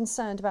really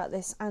concerned about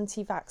this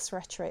anti-vax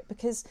rhetoric,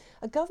 because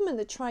a government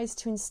that tries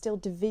to instill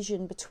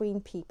division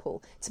between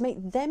people to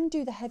make them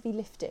do the heavy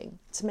lifting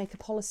to make a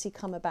policy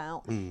come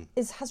about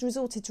has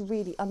resorted to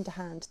really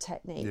underhand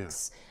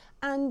techniques. Yeah.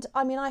 And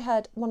I mean, I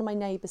heard one of my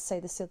neighbours say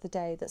this the other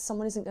day, that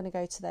someone isn't going to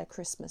go to their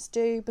Christmas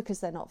do because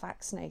they're not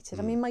vaccinated.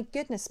 I mean, my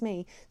goodness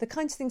me, the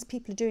kinds of things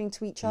people are doing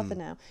to each other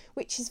now,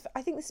 which is,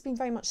 I think this has been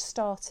very much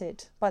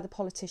started by the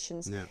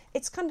politicians. Yeah.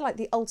 It's kind of like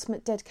the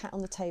ultimate dead cat on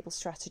the table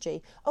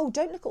strategy. Oh,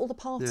 don't look at all the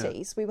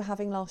parties we were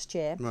having last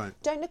year. Right.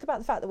 Don't look about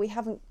the fact that we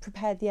haven't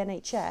prepared the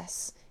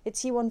NHS.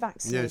 It's you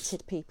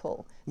unvaccinated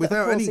people that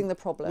are causing the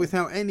problem.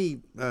 Without any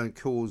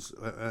cause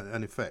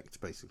and effect,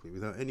 basically,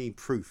 without any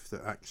proof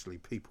that actually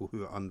people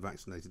who are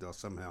unvaccinated are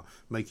somehow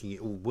making it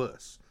all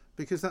worse.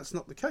 Because that's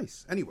not the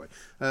case. Anyway,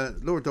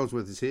 Laura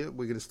Dodsworth is here.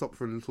 We're going to stop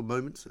for a little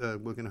moment.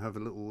 We're going to have a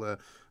little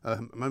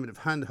moment of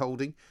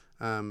hand-holding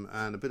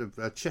and a bit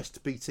of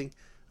chest beating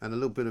and a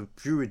little bit of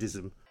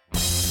druidism.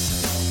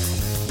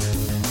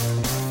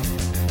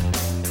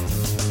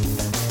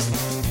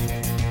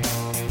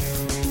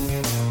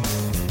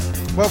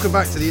 Welcome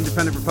back to the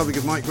Independent Republic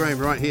of Mike Graham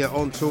right here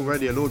on Talk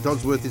Radio. Lord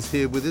Dodsworth is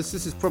here with us.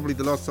 This is probably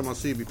the last time I'll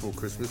see you before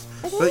Christmas.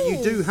 But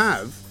you do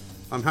have,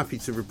 I'm happy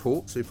to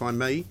report, if I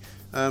may,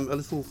 a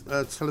little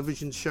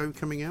television show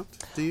coming out,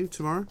 do you,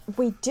 tomorrow?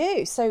 We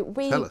do. So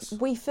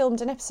we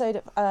filmed an episode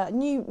of a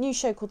new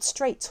show called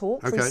Straight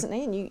Talk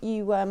recently, and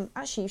you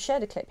actually you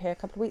shared a clip here a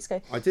couple of weeks ago.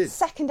 I did.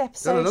 Second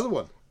episode. Done another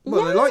one.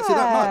 Well, they liked it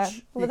that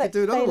much. Well, you could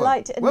do another one. They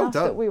liked it enough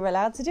done. that we were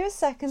allowed to do a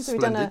second. So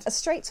we've done a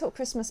Straight Talk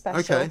Christmas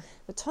special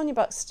with Tonya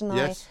Buxton and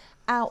I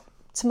out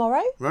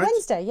tomorrow,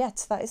 Wednesday.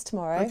 Yes, that is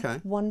tomorrow,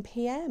 1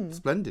 p.m.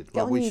 Splendid.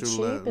 Get on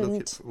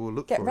YouTube we'll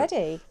look get for ready.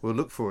 It. We'll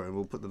look for it and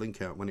we'll put the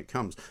link out when it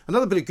comes.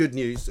 Another bit of good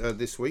news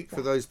this week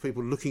for those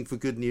people looking for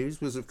good news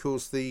was, of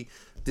course, the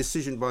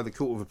decision by the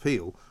Court of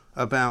Appeal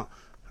about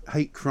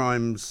hate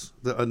crimes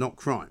that are not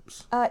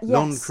crimes. Yes.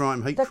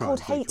 Non-crime hate crimes. They're called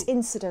hate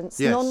incidents,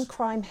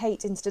 non-crime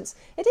hate incidents.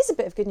 It is a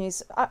bit of good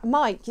news.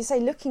 Mike, you say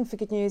looking for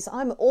good news.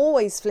 I'm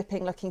always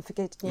flipping looking for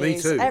good news.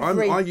 Me too.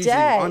 Every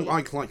day.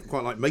 I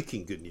quite like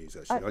making good news,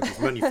 actually. I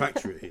just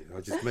manufacture it here. I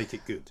just make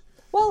it good.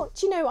 Well,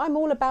 do you know, I'm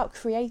all about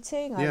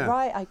creating. I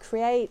write, I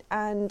create,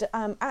 and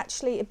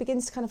actually it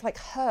begins to kind of like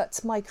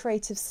hurt my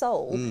creative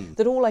soul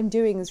that all I'm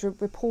doing is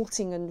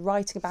reporting and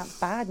writing about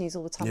bad news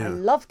all the time. I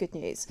love good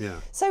news.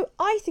 So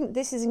I think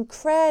this is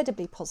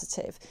incredibly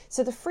positive.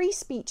 So the Free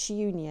Speech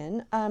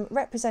Union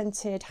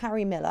represented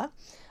Harry Miller,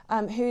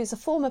 who is a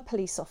former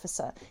police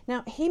officer.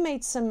 Now, he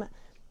made some...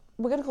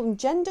 we're going to call them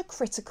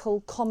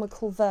gender-critical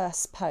comical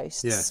verse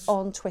posts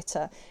on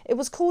Twitter. It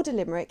was called a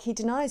limerick. He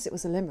denies it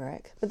was a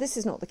limerick, but this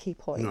is not the key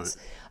point.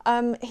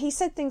 No. He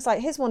said things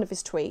like, here's one of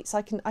his tweets.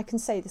 I can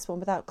say this one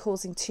without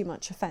causing too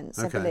much offence,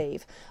 I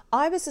believe.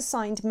 I was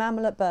assigned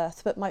mammal at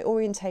birth, but my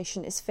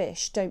orientation is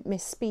fish. Don't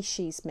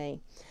misspecies me.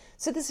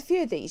 So there's a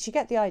few of these. You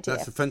get the idea.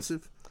 That's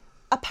offensive?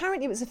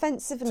 Apparently it was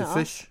offensive enough. To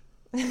fish?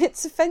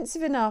 It's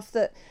offensive enough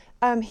that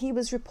he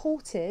was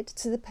reported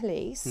to the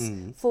police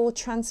for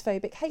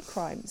transphobic hate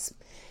crimes.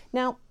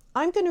 Now,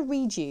 I'm going to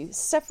read you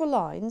several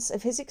lines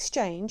of his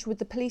exchange with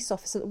the police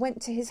officer that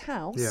went to his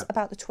house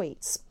about the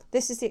tweets.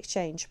 This is the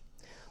exchange.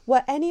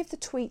 Were any of the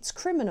tweets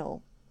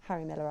criminal?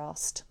 Harry Miller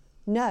asked.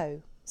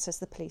 No, says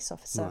the police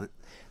officer. Right.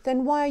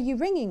 Then why are you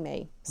ringing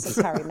me? Says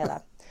Harry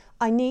Miller.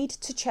 I need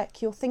to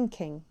check your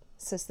thinking,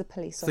 says the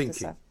police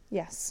officer.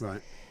 Yes.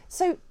 Right.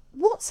 So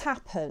what's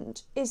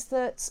happened is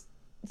that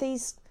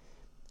these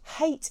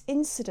hate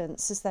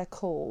incidents, as they're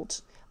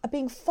called, are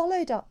being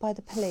followed up by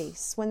the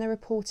police when they're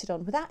reported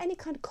on without any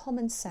kind of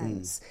common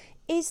sense.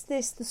 Is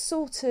this the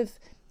sort of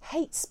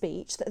hate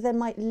speech that then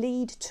might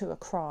lead to a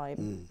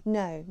crime?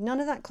 No, none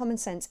of that common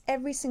sense.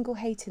 Every single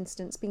hate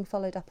incident's being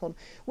followed up on,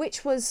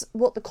 which was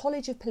what the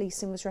College of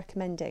Policing was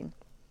recommending.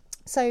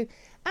 So,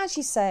 as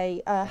you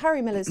say,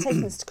 Harry Miller's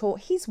taken this to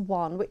court. He's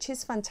won, which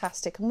is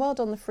fantastic, and well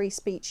done the Free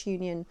Speech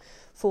Union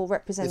for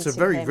representing him. It's a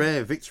very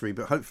rare victory,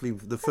 but hopefully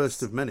the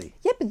first of many.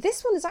 Yeah, but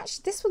this one's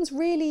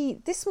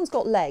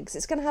got legs.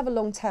 It's going to have a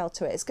long tail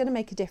to it. It's going to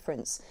make a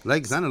difference.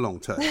 Legs and a long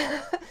tail.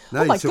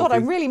 Oh my God,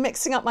 I'm really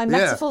mixing up my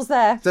metaphors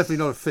there. Definitely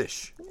not a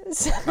fish.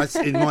 That's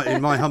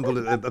in my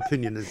humble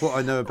opinion, is what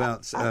I know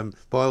about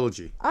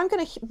biology. I'm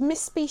going to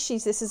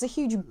misspecies this as a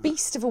huge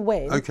beast of a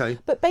win. Okay.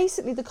 But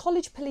basically, the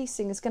College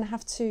Policing is going to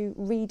have to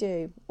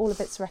redo all of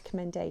its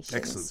recommendations.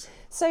 Excellent.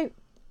 So,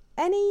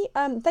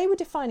 they were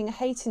defining a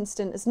hate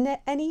incident as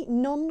any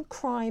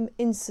non-crime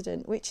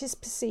incident which is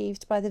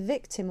perceived by the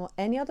victim or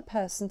any other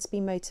person to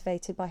be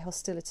motivated by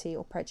hostility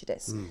or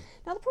prejudice.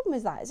 Now, the problem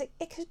with that is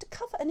it could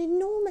cover an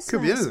enormous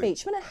amount of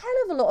speech. I mean, a hell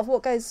of a lot of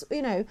what goes,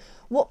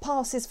 what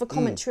passes for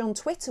commentary on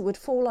Twitter would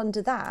fall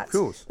under that. Of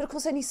course. But of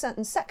course, only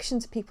certain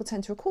sections of people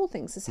tend to record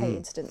things as hate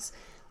incidents.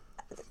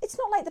 It's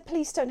not like the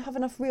police don't have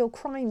enough real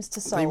crimes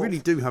to solve. They really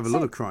do have a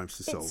lot of crimes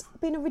to solve. It's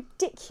been a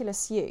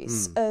ridiculous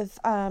use of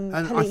and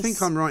police I think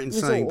I'm right in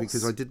saying, resource.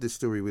 because I did this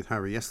story with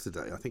Harry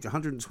yesterday, I think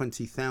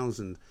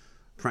 120,000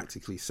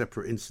 practically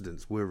separate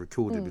incidents were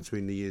recorded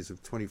between the years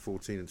of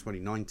 2014 and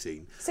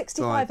 2019.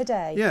 65 a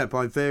day. Yeah,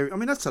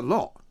 that's a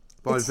lot,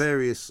 by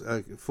various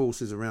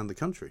forces around the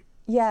country.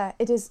 Yeah,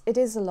 it is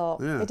a lot.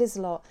 Yeah. It is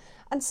a lot.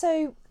 And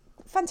so,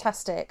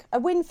 fantastic. A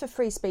win for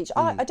free speech.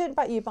 I don't know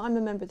about you, but I'm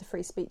a member of the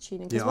Free Speech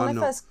Union. Yeah, I'm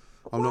not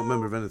a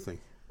member of anything.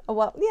 Oh,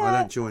 well, yeah. I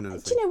don't join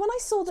anything. Do you know, when I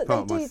saw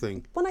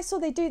that when I saw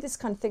they do this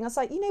kind of thing, I was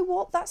like, you know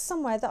what? That's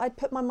somewhere that I'd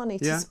put my money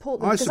to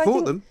support them. I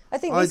support them. I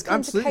think these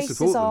kinds of cases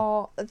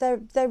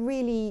they're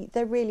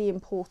really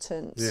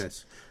important.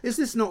 Yes. Is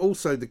this not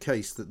also the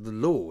case that the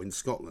law in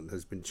Scotland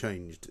has been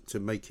changed to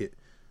make it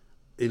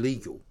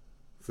illegal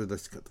for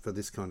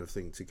this kind of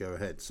thing to go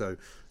ahead? So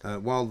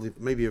while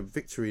maybe a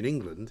victory in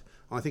England,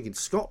 I think in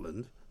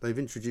Scotland they've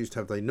introduced,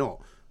 have they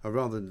not, a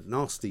rather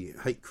nasty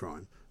hate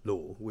crime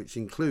law, which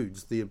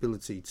includes the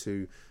ability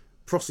to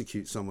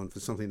prosecute someone for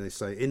something they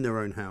say in their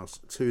own house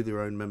to their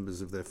own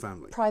members of their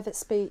family. Private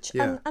speech.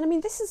 Yeah. And I mean,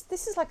 this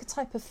is like a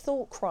type of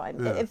thought crime.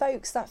 Yeah. It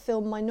evokes that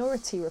film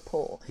Minority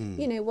Report.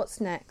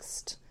 What's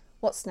next?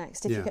 What's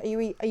next? Are you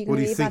going to be able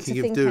to think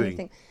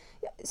anything?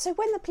 So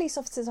when the police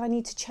officer says, I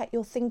need to check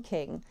your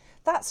thinking,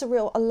 that's a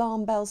real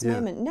alarm bells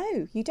moment.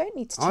 No, you don't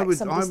need to check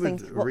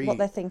somebody's what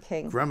they're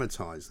thinking.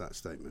 Grammatise that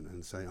statement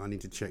and say, I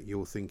need to check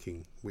your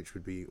thinking, which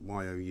would be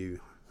YOU''RE.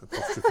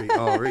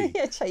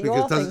 Yeah, check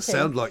because it doesn't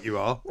sound like you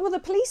are. Well, the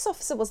police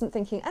officer wasn't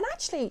thinking. And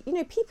actually,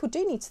 people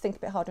do need to think a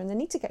bit harder and they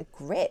need to get a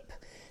grip.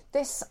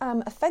 This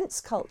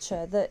offence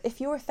culture that if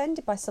you're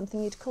offended by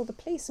something, you'd call the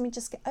police. I mean,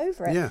 just get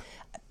over it. Yeah.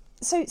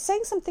 So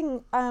saying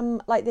something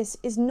like this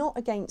is not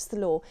against the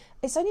law.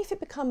 It's only if it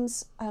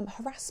becomes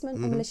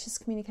harassment or malicious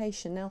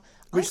communication. Now,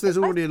 which there's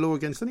already a law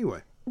against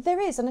anyway.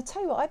 There is, and I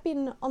tell you what, I've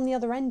been on the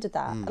other end of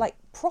that, like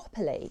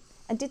properly.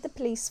 And did the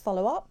police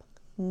follow up?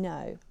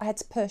 No. I had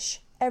to push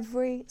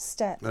every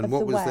step of the way. And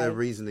what was their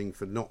reasoning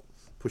for not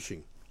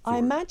pushing? I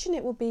imagine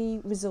it will be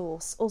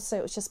resource. Also,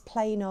 it was just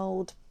plain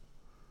old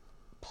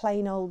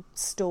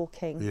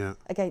stalking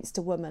against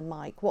a woman,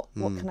 Mike. What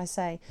can I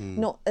say?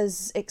 Not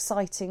as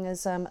exciting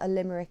as a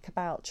limerick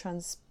about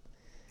trans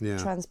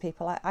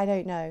people. I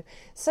don't know.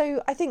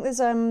 So I think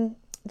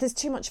there's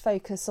too much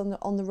focus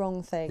on the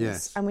wrong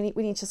things, and we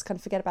need to just kind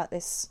of forget about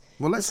this.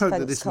 Well, let's hope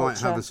that this might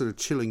have a sort of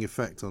chilling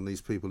effect on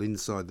these people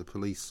inside the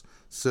police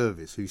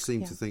service who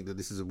seem to think that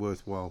this is a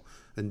worthwhile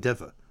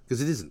endeavour, because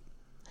it isn't.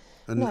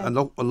 And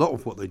a lot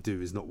of what they do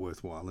is not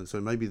worthwhile, and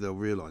so maybe they'll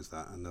realise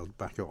that and they'll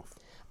back off.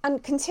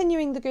 And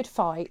continuing the good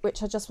fight,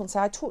 which I just want to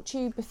say, I talked to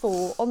you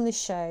before on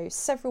this show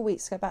several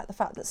weeks ago about the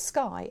fact that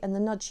Sky and the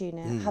Nudge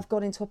Unit have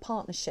gone into a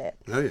partnership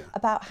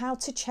about how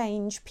to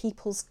change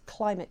people's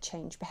climate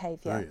change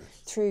behaviour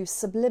through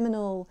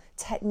subliminal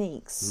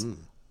techniques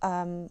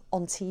on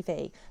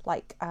TV,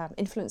 like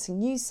influencing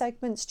news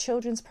segments,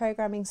 children's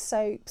programming,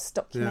 soaps,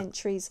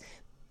 documentaries,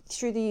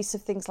 through the use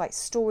of things like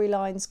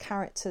storylines,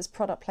 characters,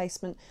 product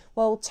placement.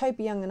 Well,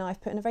 Toby Young and I have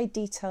put in a very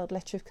detailed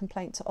letter of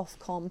complaint to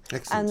Ofcom.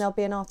 Excellent. And there'll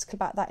be an article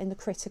about that in the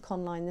Critic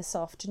online this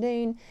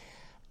afternoon.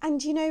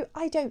 And,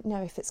 I don't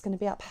know if it's going to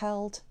be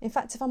upheld. In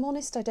fact, if I'm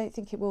honest, I don't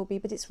think it will be,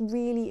 but it's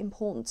really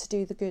important to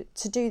do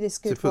this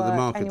good work. To put the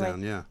marker anyway.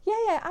 down, yeah.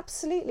 Yeah,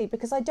 absolutely,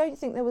 because I don't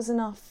think there was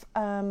enough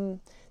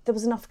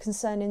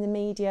concern in the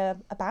media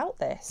about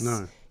this.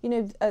 No.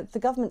 The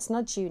government's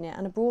Nudge Unit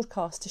and a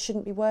broadcaster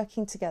shouldn't be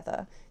working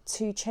together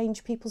to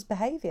change people's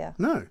behaviour.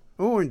 No,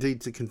 or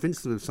indeed to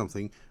convince them of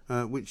something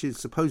which is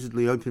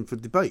supposedly open for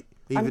debate,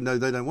 even though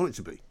they don't want it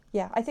to be.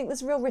 Yeah, I think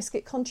there's a real risk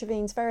it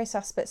contravenes various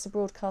aspects of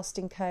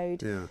broadcasting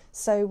code. Yeah.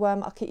 So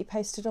I'll keep you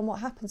posted on what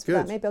happens with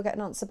that. Maybe I'll get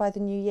an answer by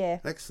the new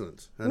year.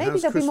 Excellent. And maybe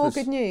there'll be more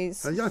good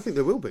news. Yeah, I think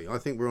there will be. I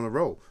think we're on a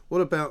roll.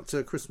 What about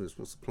Christmas?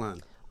 What's the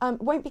plan?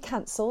 Won't be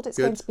cancelled. It's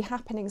going to be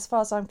happening as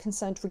far as I'm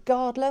concerned,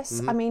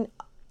 regardless. I mean,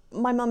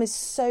 my mum is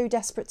so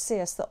desperate to see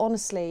us that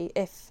honestly,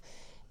 if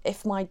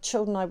my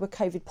children and I were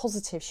COVID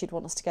positive, she'd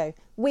want us to go.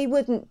 We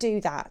wouldn't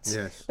do that.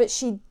 Yes. But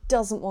she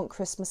doesn't want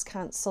Christmas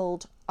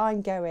cancelled.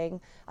 I'm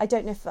going. I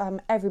don't know if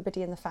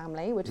everybody in the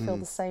family would feel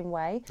the same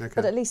way,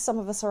 but at least some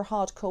of us are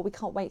hardcore. We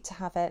can't wait to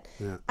have it.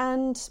 Yeah.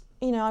 And,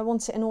 you know, I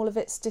want it in all of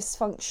its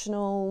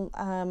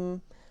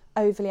dysfunctional,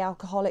 overly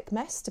alcoholic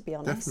mess, to be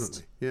honest.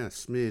 Definitely, yeah,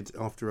 smeared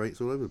after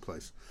eights all over the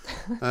place.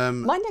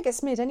 Mine don't get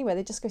smeared anyway,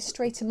 they just go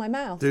straight in my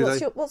mouth.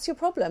 What's your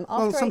problem?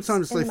 Well,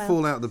 sometimes they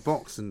fall out of the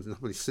box and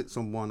somebody sits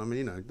on one. I mean,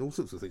 you know, all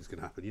sorts of things can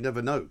happen. You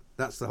never know.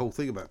 That's the whole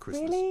thing about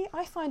Christmas. Really?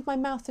 I find my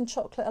mouth and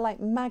chocolate are like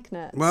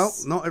magnets. Well,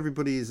 not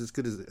everybody is as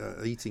good as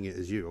eating it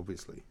as you,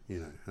 obviously,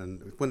 you know.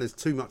 And when there's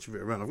too much of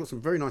it around, I've got some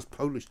very nice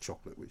Polish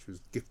chocolate, which was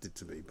gifted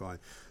to me by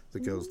the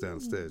girls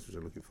downstairs, which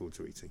I'm looking forward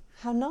to eating.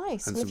 How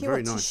nice! And well, if you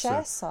want to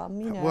share some,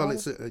 you know. Well,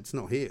 it's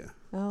not here.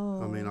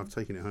 Oh. I mean, I've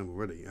taken it home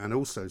already, and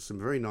also some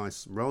very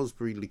nice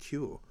raspberry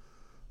liqueur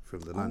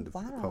from the land of the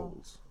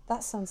Poles.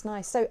 That sounds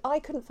nice. So I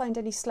couldn't find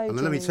any slow gin.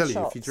 And let me tell you,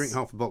 shops. if you drink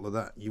half a bottle of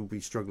that, you'll be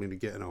struggling to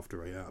get an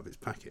after eight out of its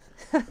packet.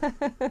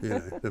 You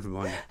know, never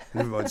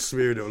mind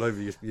smearing it all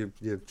over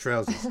your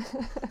trousers.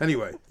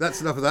 Anyway,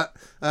 that's enough of that.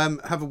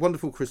 Have a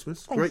wonderful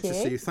Christmas. Great to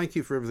see you. Thank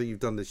you for everything you've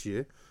done this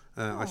year.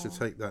 I should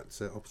take that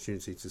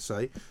opportunity to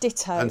say.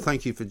 Ditto. And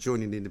thank you for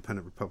joining the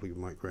Independent Republic of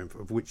Mike Graham,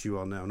 of which you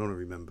are now an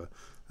honorary member.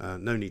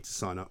 No need to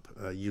sign up.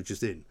 You're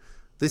just in.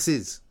 This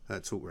is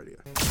Talk Radio.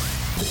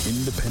 The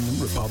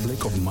Independent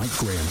Republic of Mike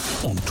Graham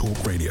on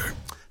Talk Radio.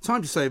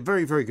 Time to say a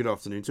very, very good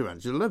afternoon to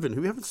Angela Levin,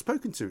 who we haven't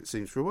spoken to, it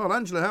seems, for a while.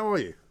 Angela, how are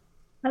you?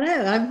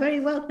 Hello, I'm very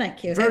well,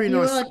 thank you. Very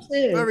nice. You are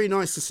too. Very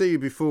nice to see you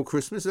before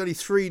Christmas. Only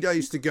 3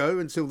 days to go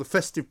until the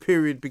festive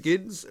period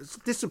begins. It's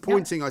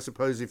disappointing, I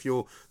suppose, if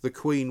you're the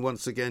Queen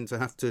once again, to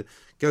have to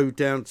go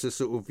down to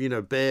sort of, you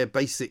know, bare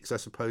basics, I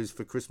suppose,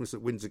 for Christmas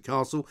at Windsor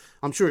Castle.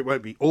 I'm sure it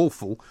won't be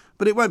awful,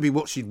 but it won't be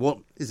what she'd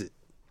want, is it?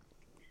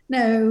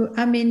 No,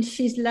 I mean,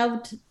 she's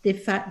loved the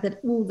fact that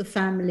all the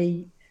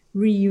family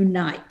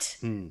reunite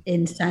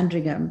in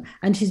Sandringham,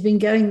 and she's been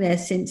going there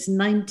since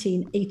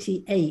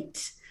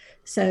 1988.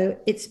 So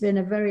it's been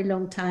a very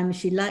long time.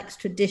 She likes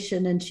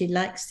tradition and she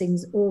likes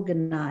things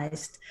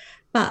organised.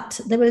 But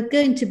there were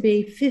going to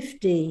be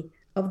 50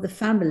 of the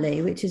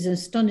family, which is an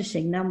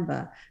astonishing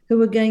number, who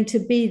were going to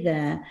be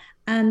there.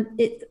 And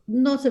it's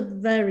not a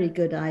very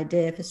good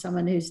idea for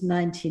someone who's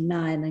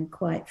 99 and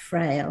quite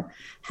frail.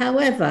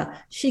 However,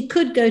 she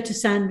could go to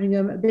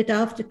Sandringham a bit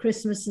after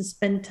Christmas and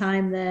spend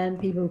time there, and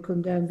people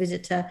can go and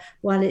visit her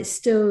while it's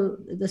still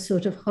the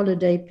sort of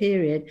holiday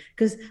period.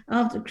 Because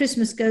after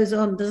Christmas goes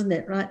on, doesn't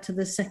it, right to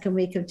the second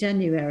week of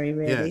January,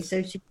 really? Yes.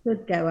 So she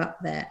could go up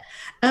there.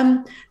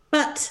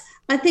 But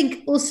I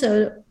think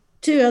also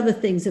two other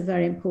things are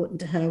very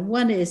important to her.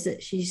 One is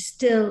that she's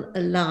still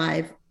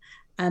alive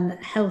and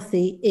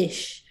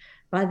healthy-ish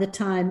by the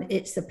time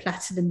it's the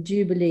Platinum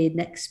Jubilee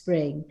next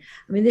spring.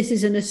 I mean, this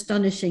is an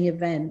astonishing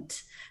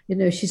event. You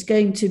know, she's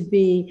going to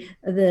be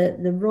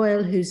the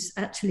royal who's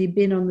actually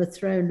been on the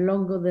throne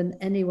longer than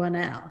anyone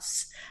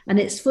else. And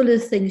it's full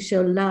of things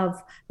she'll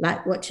love,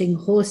 like watching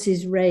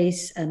horses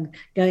race and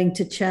going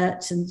to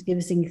church and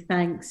giving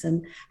thanks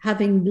and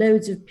having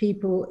loads of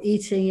people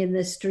eating in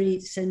the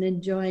streets and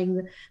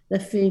enjoying the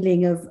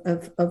feeling of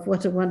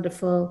what a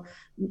wonderful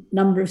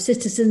number of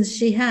citizens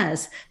she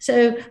has.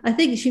 So I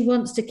think she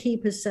wants to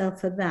keep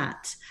herself for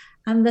that.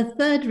 And the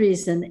third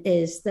reason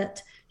is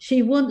that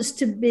she wants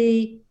to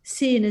be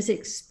seen as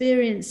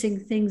experiencing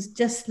things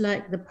just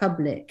like the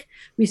public.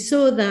 We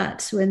saw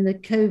that when the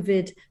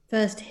COVID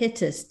first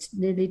hit us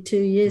nearly 2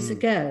 years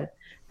ago.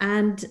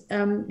 And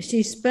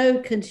she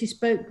spoke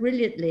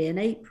brilliantly in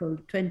April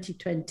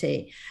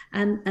 2020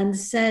 and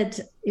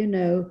said, you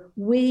know,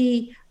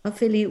 we are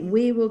feeling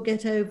we will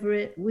get over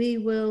it. We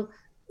will,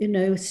 you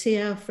know, see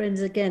our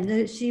friends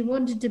again. She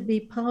wanted to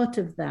be part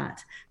of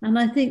that. And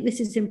I think this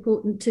is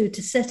important too,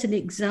 to set an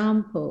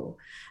example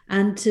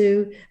and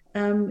to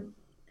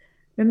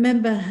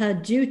remember her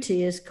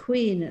duty as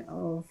Queen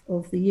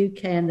of the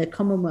UK and the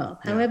Commonwealth,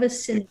 however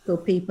cynical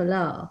people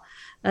are,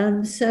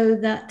 so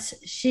that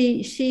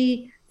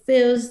she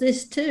feels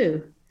this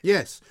too.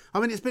 Yes. I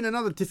mean, it's been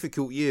another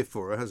difficult year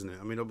for her, hasn't it?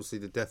 I mean, obviously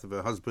the death of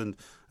her husband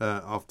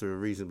after a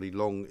reasonably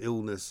long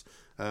illness.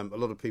 A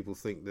lot of people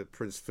think that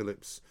Prince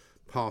Philip's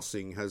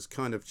passing has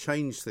kind of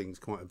changed things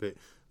quite a bit,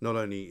 not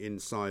only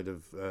inside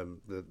of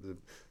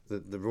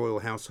the royal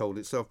household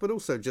itself, but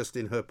also just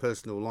in her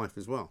personal life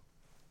as well.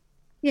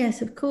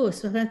 Yes, of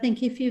course. But I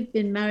think if you've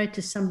been married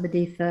to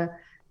somebody for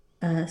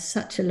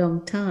such a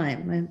long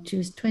time, she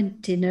was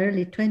 20, in her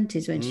early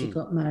 20s when she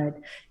got married,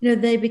 you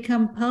know, they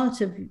become part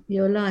of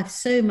your life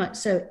so much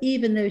so,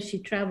 even though she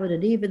travelled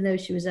and even though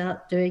she was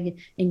out doing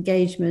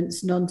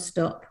engagements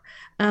non-stop.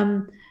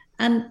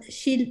 And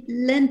she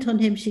lent on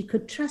him. She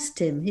could trust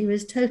him. He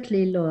was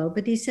totally loyal,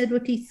 but he said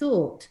what he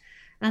thought.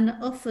 And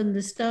often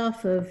the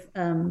staff of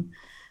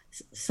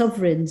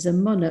sovereigns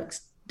and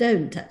monarchs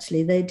don't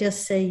actually. They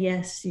just say,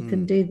 yes, you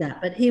can do that.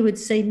 But he would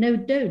say, no,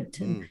 don't.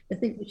 And I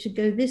think we should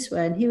go this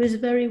way. And he was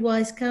a very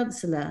wise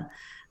counsellor.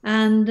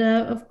 And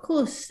of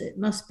course, it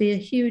must be a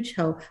huge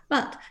hole.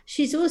 But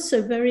she's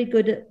also very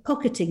good at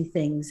pocketing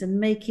things and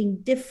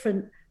making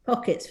different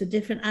pockets for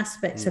different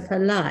aspects of her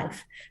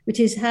life,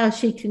 which is how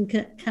she can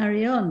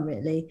carry on,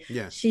 really.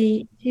 Yeah.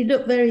 She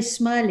looked very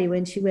smiley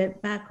when she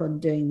went back on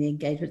doing the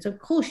engagements. Of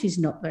course, she's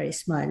not very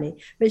smiley,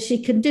 but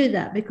she can do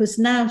that because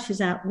now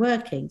she's out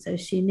working. So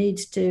she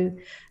needs to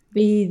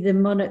be the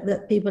monarch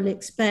that people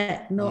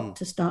expect, not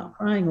to start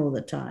crying all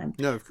the time.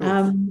 No, of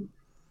course.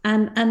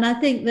 And I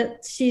think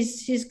that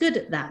she's good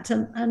at that.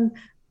 And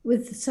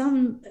with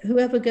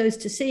whoever goes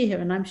to see her,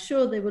 and I'm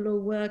sure they will all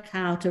work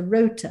out a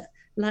rota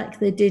like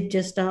they did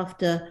just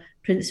after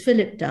Prince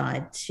Philip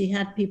died. She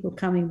had people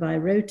coming by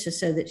rota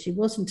so that she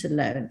wasn't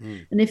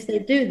alone. And if they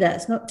do that,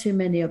 it's not too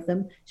many of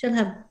them. She'll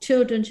have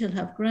children, she'll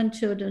have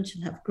grandchildren,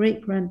 she'll have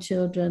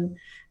great-grandchildren.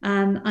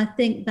 And I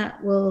think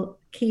that will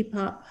keep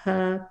up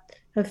her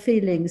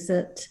feelings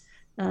that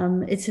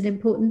it's an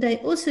important day.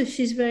 Also,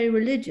 she's very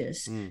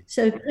religious.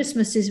 So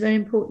Christmas is very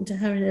important to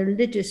her in a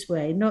religious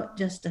way, not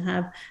just to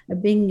have a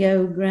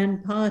bingo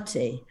grand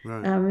party.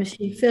 Right.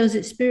 She feels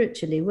it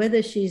spiritually.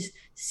 Whether she's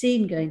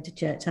seen going to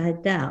church, I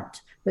doubt,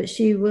 but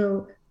she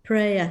will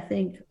pray, I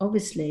think,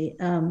 obviously,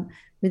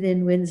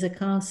 within Windsor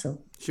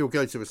Castle. She'll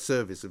go to a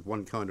service of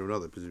one kind or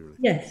another, presumably.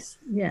 Yes.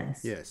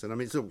 Yes, and I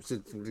mean, it's one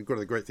of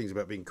the great things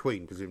about being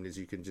Queen, presumably, is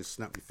you can just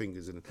snap your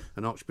fingers and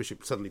an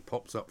Archbishop suddenly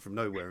pops up from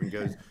nowhere and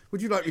goes,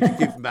 "Would you like me to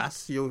give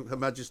Mass, Your Her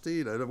Majesty?"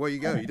 You know, away you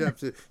go. You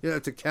don't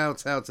have to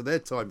kowtow to their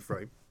time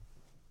frame.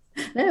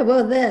 No,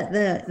 well,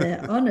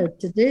 they're honoured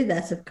to do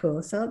that, of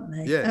course, aren't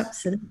they? Yes,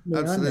 absolutely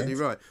honoured.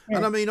 Right. Yes.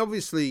 And I mean,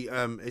 obviously,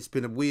 it's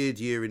been a weird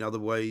year in other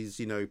ways.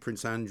 You know,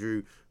 Prince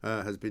Andrew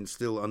has been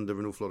still under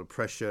an awful lot of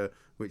pressure,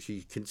 which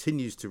he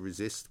continues to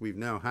resist. We've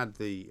now had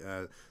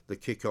the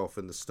kick-off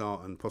and the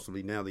start and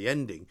possibly now the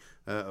ending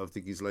of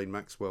the Ghislaine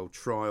Maxwell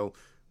trial,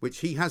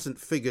 which he hasn't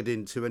figured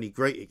in to any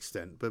great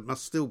extent, but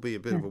must still be a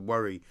bit of a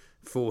worry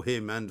for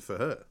him and for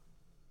her.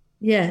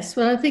 Yes,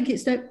 well, I think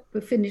it's not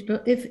finished,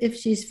 but if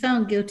she's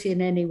found guilty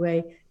in any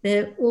way,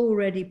 they're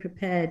already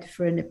prepared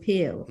for an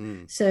appeal.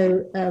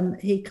 So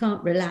he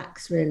can't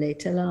relax really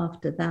till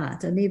after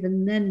that. And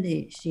even then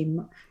she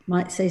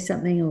might say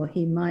something, or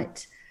he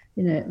might,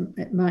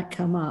 it might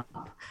come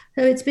up.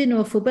 So it's been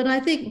awful. But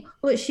I think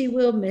what she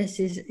will miss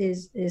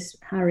is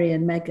Harry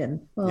and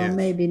Meghan. Well, yes.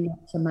 Maybe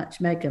not so much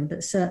Meghan,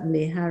 but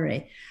certainly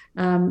Harry.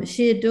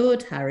 She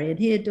adored Harry and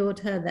he adored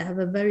her. They have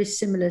a very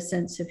similar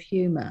sense of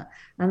humour,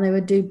 and they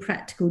would do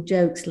practical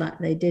jokes like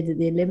they did at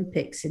the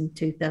Olympics in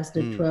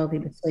 2012. He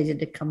persuaded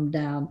to come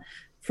down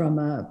from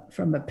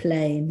a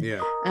plane,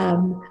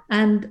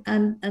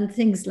 and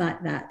things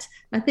like that.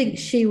 I think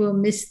she will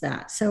miss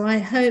that. So I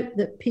hope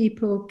that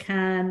people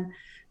can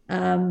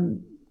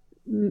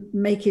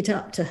make it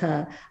up to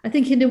her. I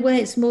think in a way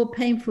it's more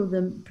painful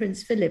than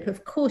Prince Philip.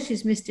 Of course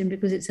she's missed him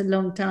because it's a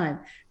long time,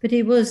 but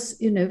he was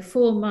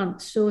 4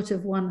 months short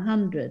of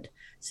 100.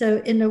 So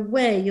in a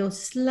way you're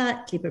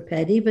slightly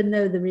prepared, even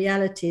though the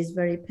reality is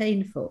very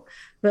painful.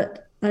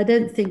 But I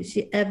don't think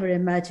she ever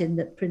imagined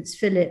that Prince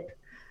Philip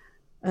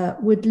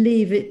would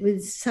leave it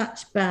with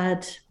such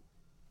bad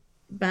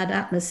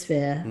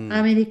atmosphere.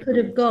 I mean, he could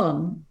have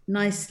gone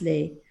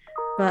nicely,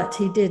 but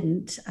he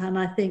didn't. And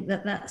I think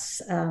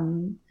that's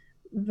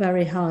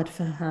very hard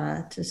for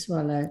her to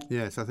swallow.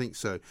 Yes, I think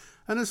so.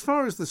 And as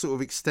far as the sort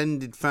of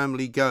extended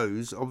family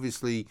goes,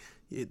 obviously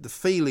the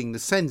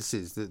sense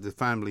is that the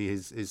family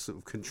is sort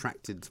of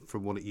contracted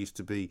from what it used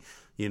to be,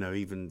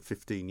 even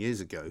 15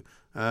 years ago.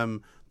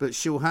 But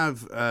she'll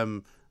have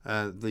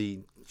the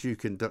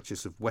Duke and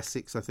Duchess of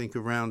Wessex, I think,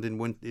 around in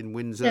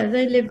Windsor. Yeah,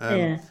 they live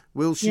there.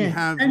 Will she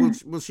have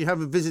will she have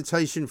a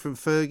visitation from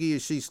Fergie?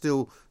 Is she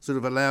still sort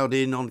of allowed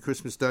in on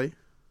Christmas Day?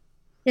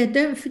 Yeah,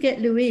 don't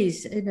forget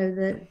Louise,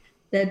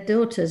 their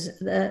daughters,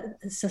 the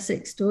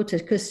Sussex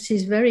daughters, because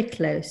she's very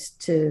close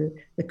to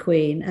the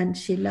Queen and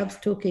she loves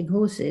talking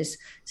horses.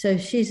 So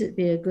she'd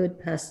be a good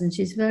person.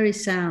 She's very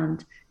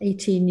sound,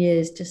 18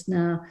 years just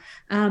now.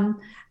 And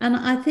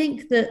I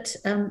think that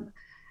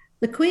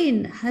the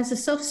Queen has a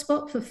soft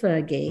spot for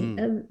Fergie.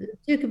 The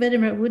Duke of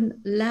Edinburgh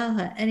wouldn't allow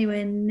her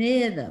anywhere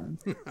near them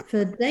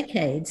for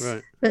decades.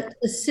 Right. But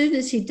as soon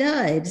as he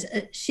died,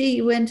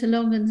 she went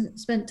along and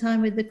spent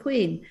time with the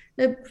Queen.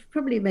 It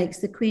probably makes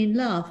the Queen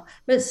laugh.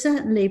 But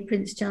certainly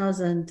Prince Charles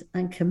and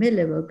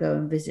Camilla will go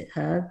and visit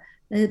her.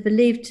 They're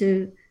believed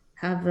to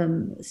have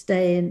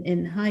stay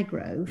in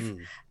Highgrove.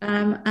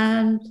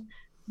 And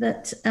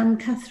that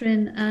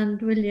Catherine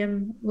and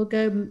William will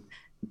go,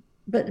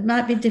 but it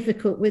might be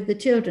difficult with the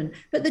children.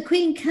 But the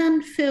Queen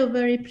can feel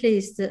very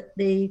pleased that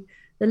the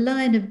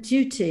line of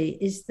duty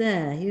is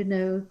there.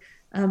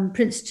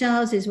 Prince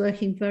Charles is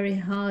working very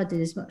hard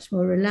and is much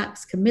more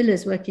relaxed.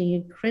 Camilla's working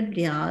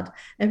incredibly hard.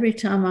 Every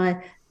time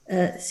I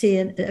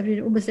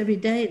almost every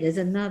day there's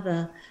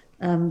another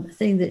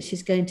thing that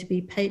she's going to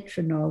be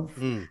patron of.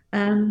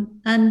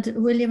 And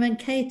William and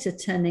Kate are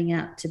turning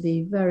out to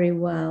be very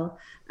well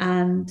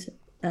and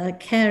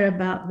care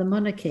about the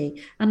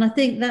monarchy. And I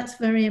think that's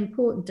very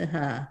important to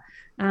her,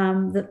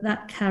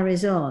 that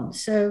carries on.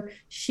 So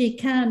she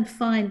can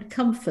find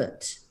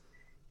comfort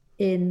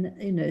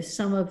in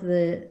some of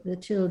the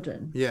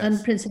children. Yes.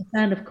 And Princess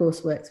Anne, of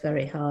course, works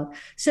very hard.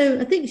 So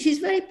I think she's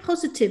very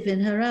positive in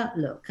her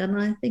outlook,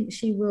 and I think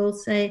she will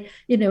say,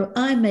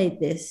 I made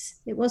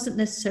this. It wasn't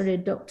necessarily a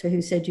doctor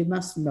who said you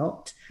must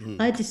not.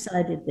 I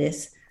decided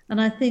this,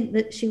 and I think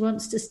that she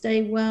wants to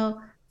stay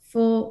well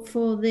for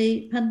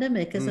the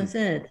pandemic, as I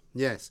said.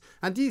 Yes.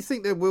 And do you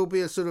think there will be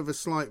a sort of a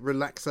slight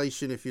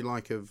relaxation, if you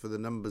like, for the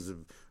numbers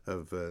of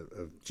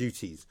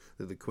duties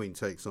that the Queen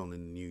takes on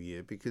in the new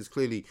year? Because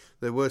clearly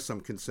there were some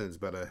concerns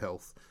about her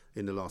health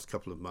in the last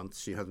couple of months.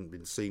 She hadn't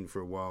been seen for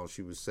a while.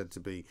 She was said to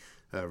be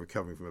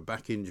recovering from a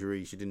back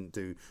injury. She didn't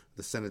do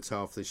the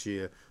cenotaph this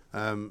year.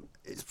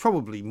 It's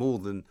probably more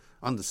than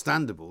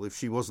understandable if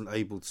she wasn't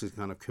able to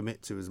kind of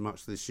commit to as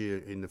much this year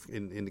in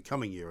the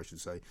coming year, I should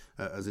say,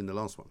 as in the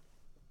last one.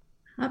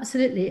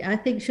 Absolutely. I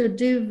think she'll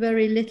do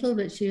very little,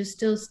 but she'll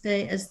still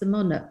stay as the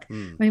monarch.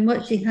 I mean,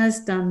 what she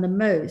has done the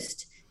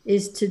most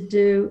is to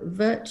do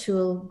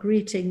virtual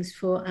greetings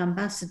for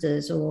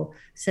ambassadors or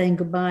saying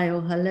goodbye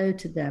or hello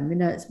to them.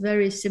 It's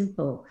very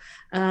simple.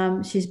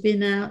 She's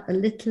been out a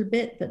little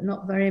bit, but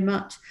not very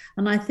much.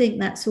 And I think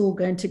that's all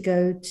going to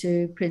go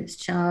to Prince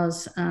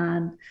Charles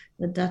and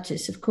the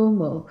Duchess of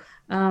Cornwall.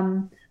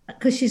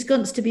 Because she's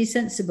got to be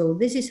sensible.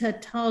 This is her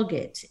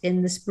target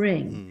in the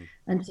spring.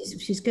 And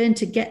she's going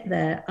to get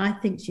there. I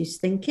think she's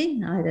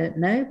thinking. I don't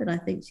know, but I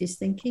think she's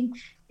thinking.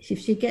 If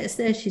she gets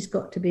there, she's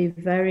got to be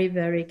very,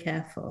 very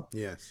careful.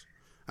 Yes.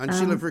 And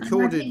she'll have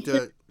recorded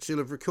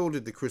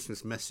the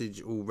Christmas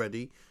message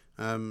already.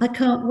 I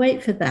can't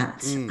wait for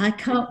that. I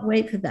can't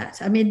wait for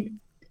that. I mean,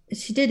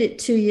 she did it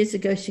 2 years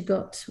ago. She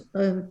got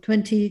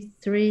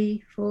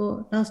 23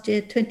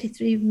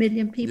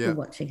 million people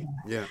watching her.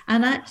 Yeah.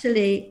 And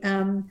actually,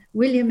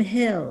 William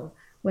Hill,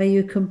 where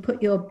you can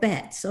put your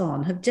bets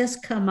on, have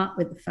just come up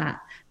with the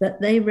fact that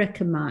they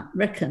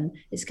reckon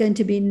it's going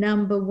to be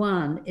number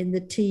one in the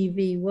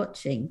TV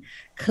watching,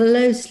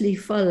 closely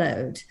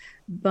followed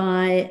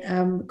by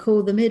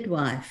Call the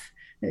Midwife,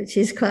 which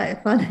is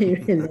quite funny,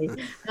 really.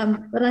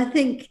 But I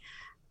think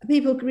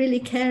people really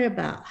care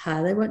about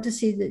her. They want to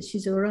see that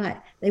she's all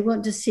right. They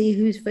want to see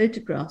whose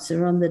photographs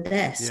are on the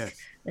desk. Yes.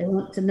 They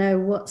want to know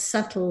what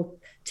subtlety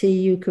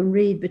you can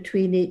read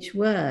between each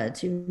word.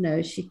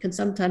 She can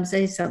sometimes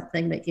say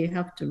something that you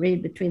have to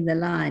read between the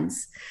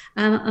lines.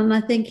 And I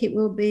think it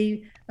will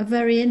be a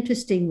very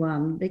interesting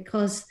one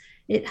because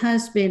it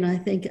has been, I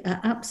think,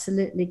 an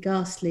absolutely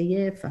ghastly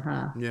year for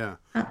her. Yeah.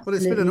 Absolutely. Well,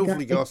 it's been an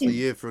awfully ghastly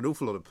year for an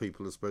awful lot of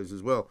people, I suppose,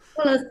 as well.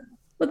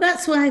 Well,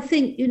 that's why I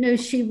think,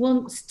 she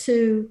wants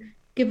to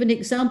give an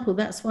example.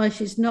 That's why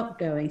she's not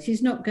going.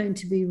 She's not going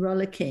to be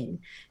rollicking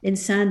in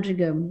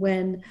Sandringham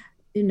when,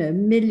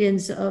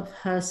 millions of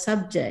her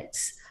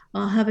subjects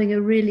are having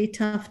a really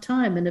tough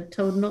time and have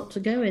told not to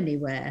go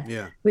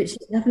anywhere, which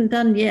they haven't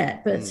done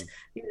yet. But,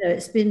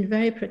 it's been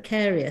very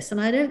precarious. And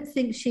I don't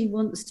think she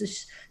wants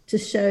to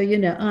show,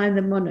 I'm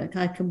the monarch,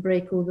 I can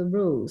break all the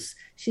rules.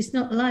 She's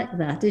not like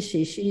that, is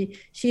she?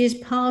 She is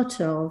part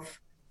of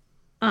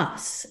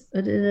us,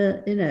 but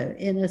in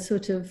a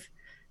sort of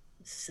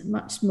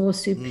much more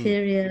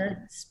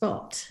superior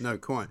spot. No,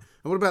 quite.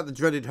 And what about the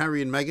dreaded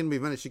Harry and Meghan?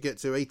 We've managed to get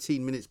to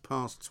 18 minutes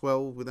past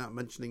 12 without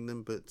mentioning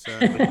them, but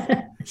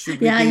should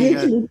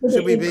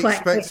we be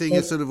expecting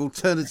a sort of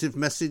alternative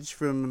message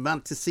from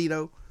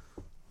Montecito?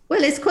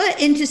 Well, it's quite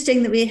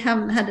interesting that we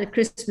haven't had a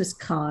Christmas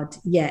card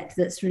yet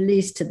that's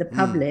released to the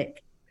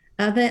public.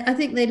 I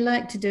think they'd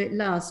like to do it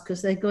last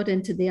because they got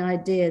into the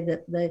idea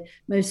that the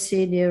most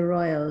senior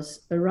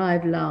royals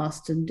arrive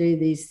last and do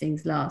these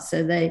things last.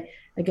 So they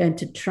are going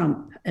to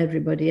trump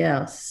everybody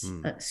else.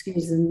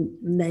 Excuse the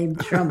name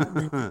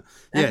Trump.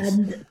 Yes.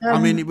 And, I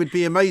mean, it would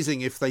be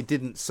amazing if they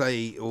didn't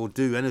say or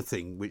do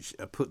anything which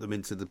put them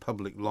into the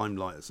public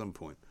limelight at some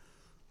point.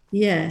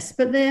 Yes,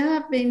 but they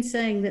have been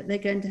saying that they're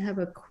going to have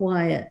a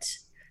quiet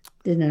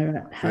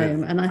dinner at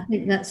home. And I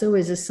think that's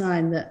always a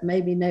sign that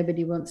maybe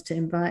nobody wants to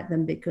invite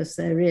them because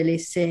they're really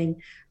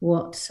seeing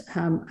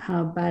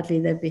how badly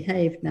they've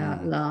behaved now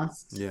at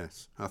last.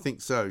 Yes, I think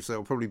so. So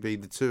it'll probably be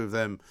the two of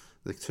them,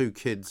 the two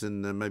kids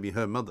and maybe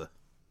her mother.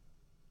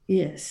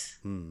 Yes.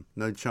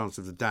 No chance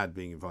of the dad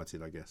being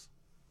invited, I guess.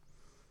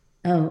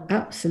 Oh,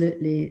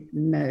 absolutely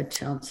no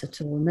chance at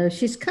all. No,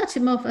 she's cut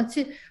him off.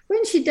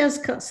 When she does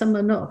cut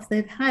someone off,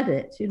 they've had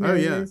it. Oh,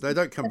 yeah, they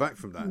don't come back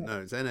from that. No,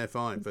 it's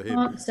NFI for him.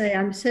 I can't say,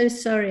 I'm so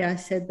sorry I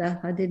said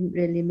that. I didn't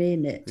really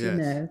mean it,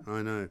 Yes,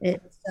 I know.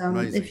 It's,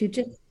 if you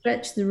just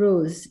stretch the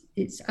rules,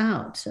 it's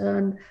out.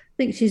 And I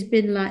think she's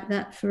been like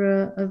that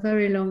for a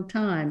very long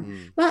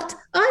time. But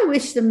I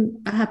wish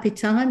them a happy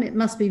time. It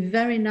must be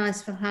very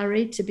nice for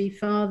Harry to be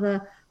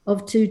father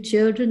of two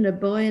children, a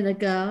boy and a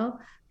girl.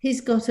 he's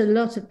got a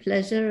lot of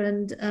pleasure,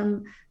 and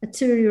a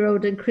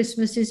 2-year-old and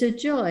Christmas is a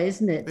joy,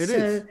 isn't it? It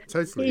is,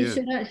 totally. He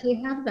should actually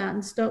have that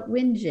and stop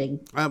whinging.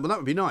 Well, that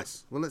would be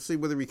nice. Well, let's see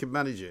whether we can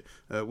manage it.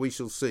 We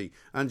shall see.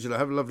 Angela,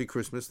 have a lovely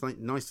Christmas.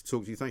 Nice to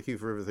talk to you. Thank you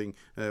for everything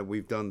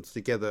we've done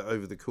together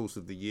over the course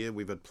of the year.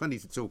 We've had plenty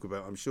to talk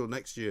about. I'm sure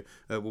next year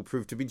will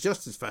prove to be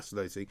just as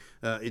fascinating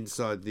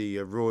inside the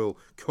royal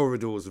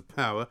corridors of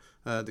power.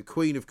 The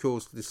Queen, of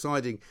course,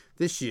 deciding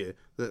this year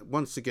that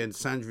once again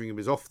Sandringham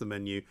is off the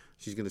menu.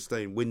 She's going to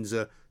stay in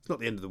Windsor. It's not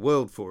the end of the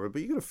world for her,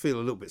 but you've got to feel a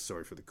little bit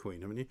sorry for the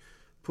Queen, haven't you?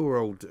 Poor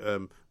old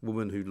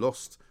woman who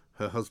lost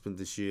her husband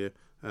this year.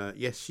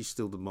 Yes, she's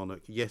still the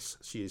monarch. Yes,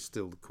 she is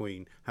still the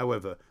Queen.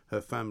 However,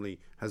 her family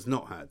has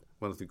not had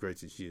one of the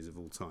greatest years of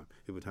all time.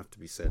 It would have to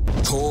be said.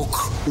 Talk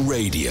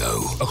Radio.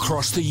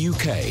 Across the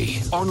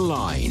UK.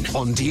 Online,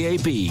 on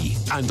DAB,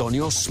 and on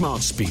your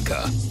smart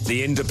speaker.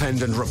 The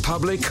Independent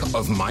Republic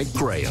of Mike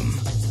Graham.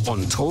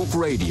 On Talk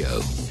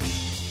Radio.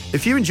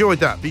 If you enjoyed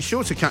that, be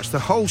sure to catch the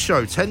whole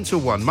show 10 till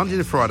 1, Monday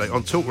to Friday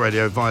on Talk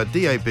Radio via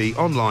DAB,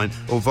 online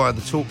or via the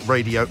Talk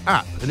Radio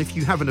app. And if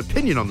you have an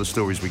opinion on the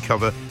stories we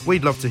cover,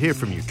 we'd love to hear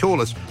from you. Call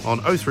us on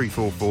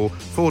 0344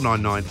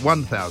 499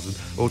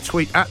 1000 or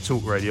tweet at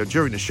Talk Radio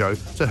during the show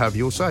to have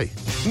your say.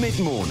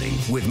 Mid-morning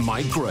with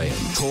Mike Graham.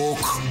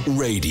 Talk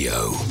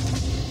Radio.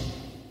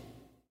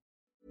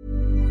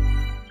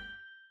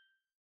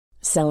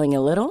 Selling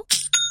a little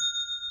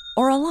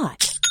or a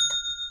lot?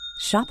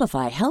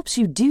 Shopify helps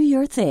you do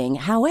your thing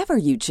however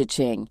you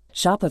cha-ching.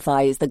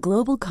 Shopify is the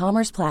global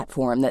commerce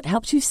platform that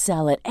helps you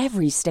sell at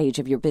every stage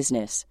of your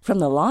business. From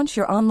the launch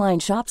your online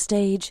shop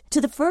stage to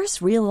the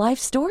first real-life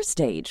store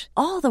stage,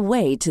 all the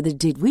way to the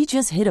did we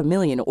just hit a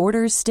million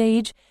orders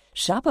stage.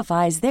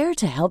 Shopify is there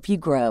to help you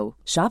grow.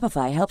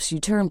 Shopify helps you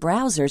turn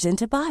browsers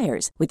into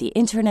buyers with the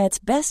internet's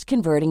best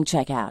converting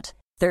checkout.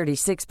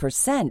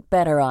 36%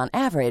 better on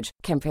average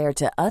compared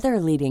to other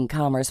leading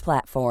commerce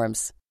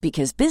platforms.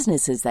 Because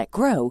businesses that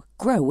grow,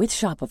 grow with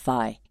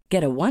Shopify.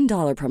 Get a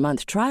 $1 per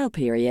month trial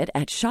period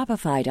at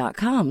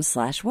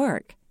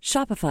shopify.com/work.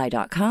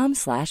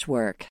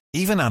 Shopify.com/work.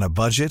 Even on a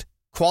budget,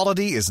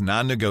 quality is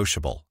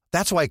non-negotiable.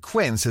 That's why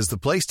Quince is the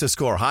place to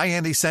score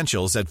high-end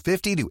essentials at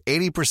 50 to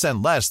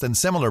 80% less than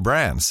similar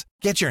brands.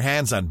 Get your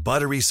hands on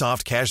buttery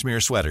soft cashmere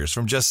sweaters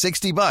from just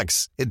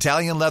 $60,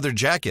 Italian leather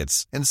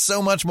jackets, and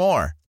so much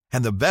more.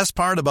 And the best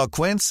part about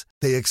Quince,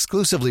 they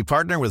exclusively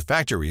partner with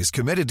factories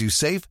committed to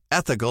safe,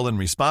 ethical, and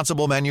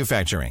responsible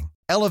manufacturing.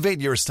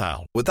 Elevate your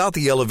style without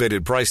the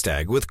elevated price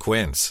tag with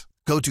Quince.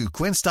 Go to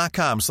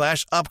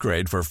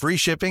quince.com/upgrade for free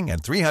shipping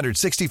and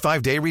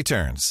 365-day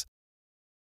returns.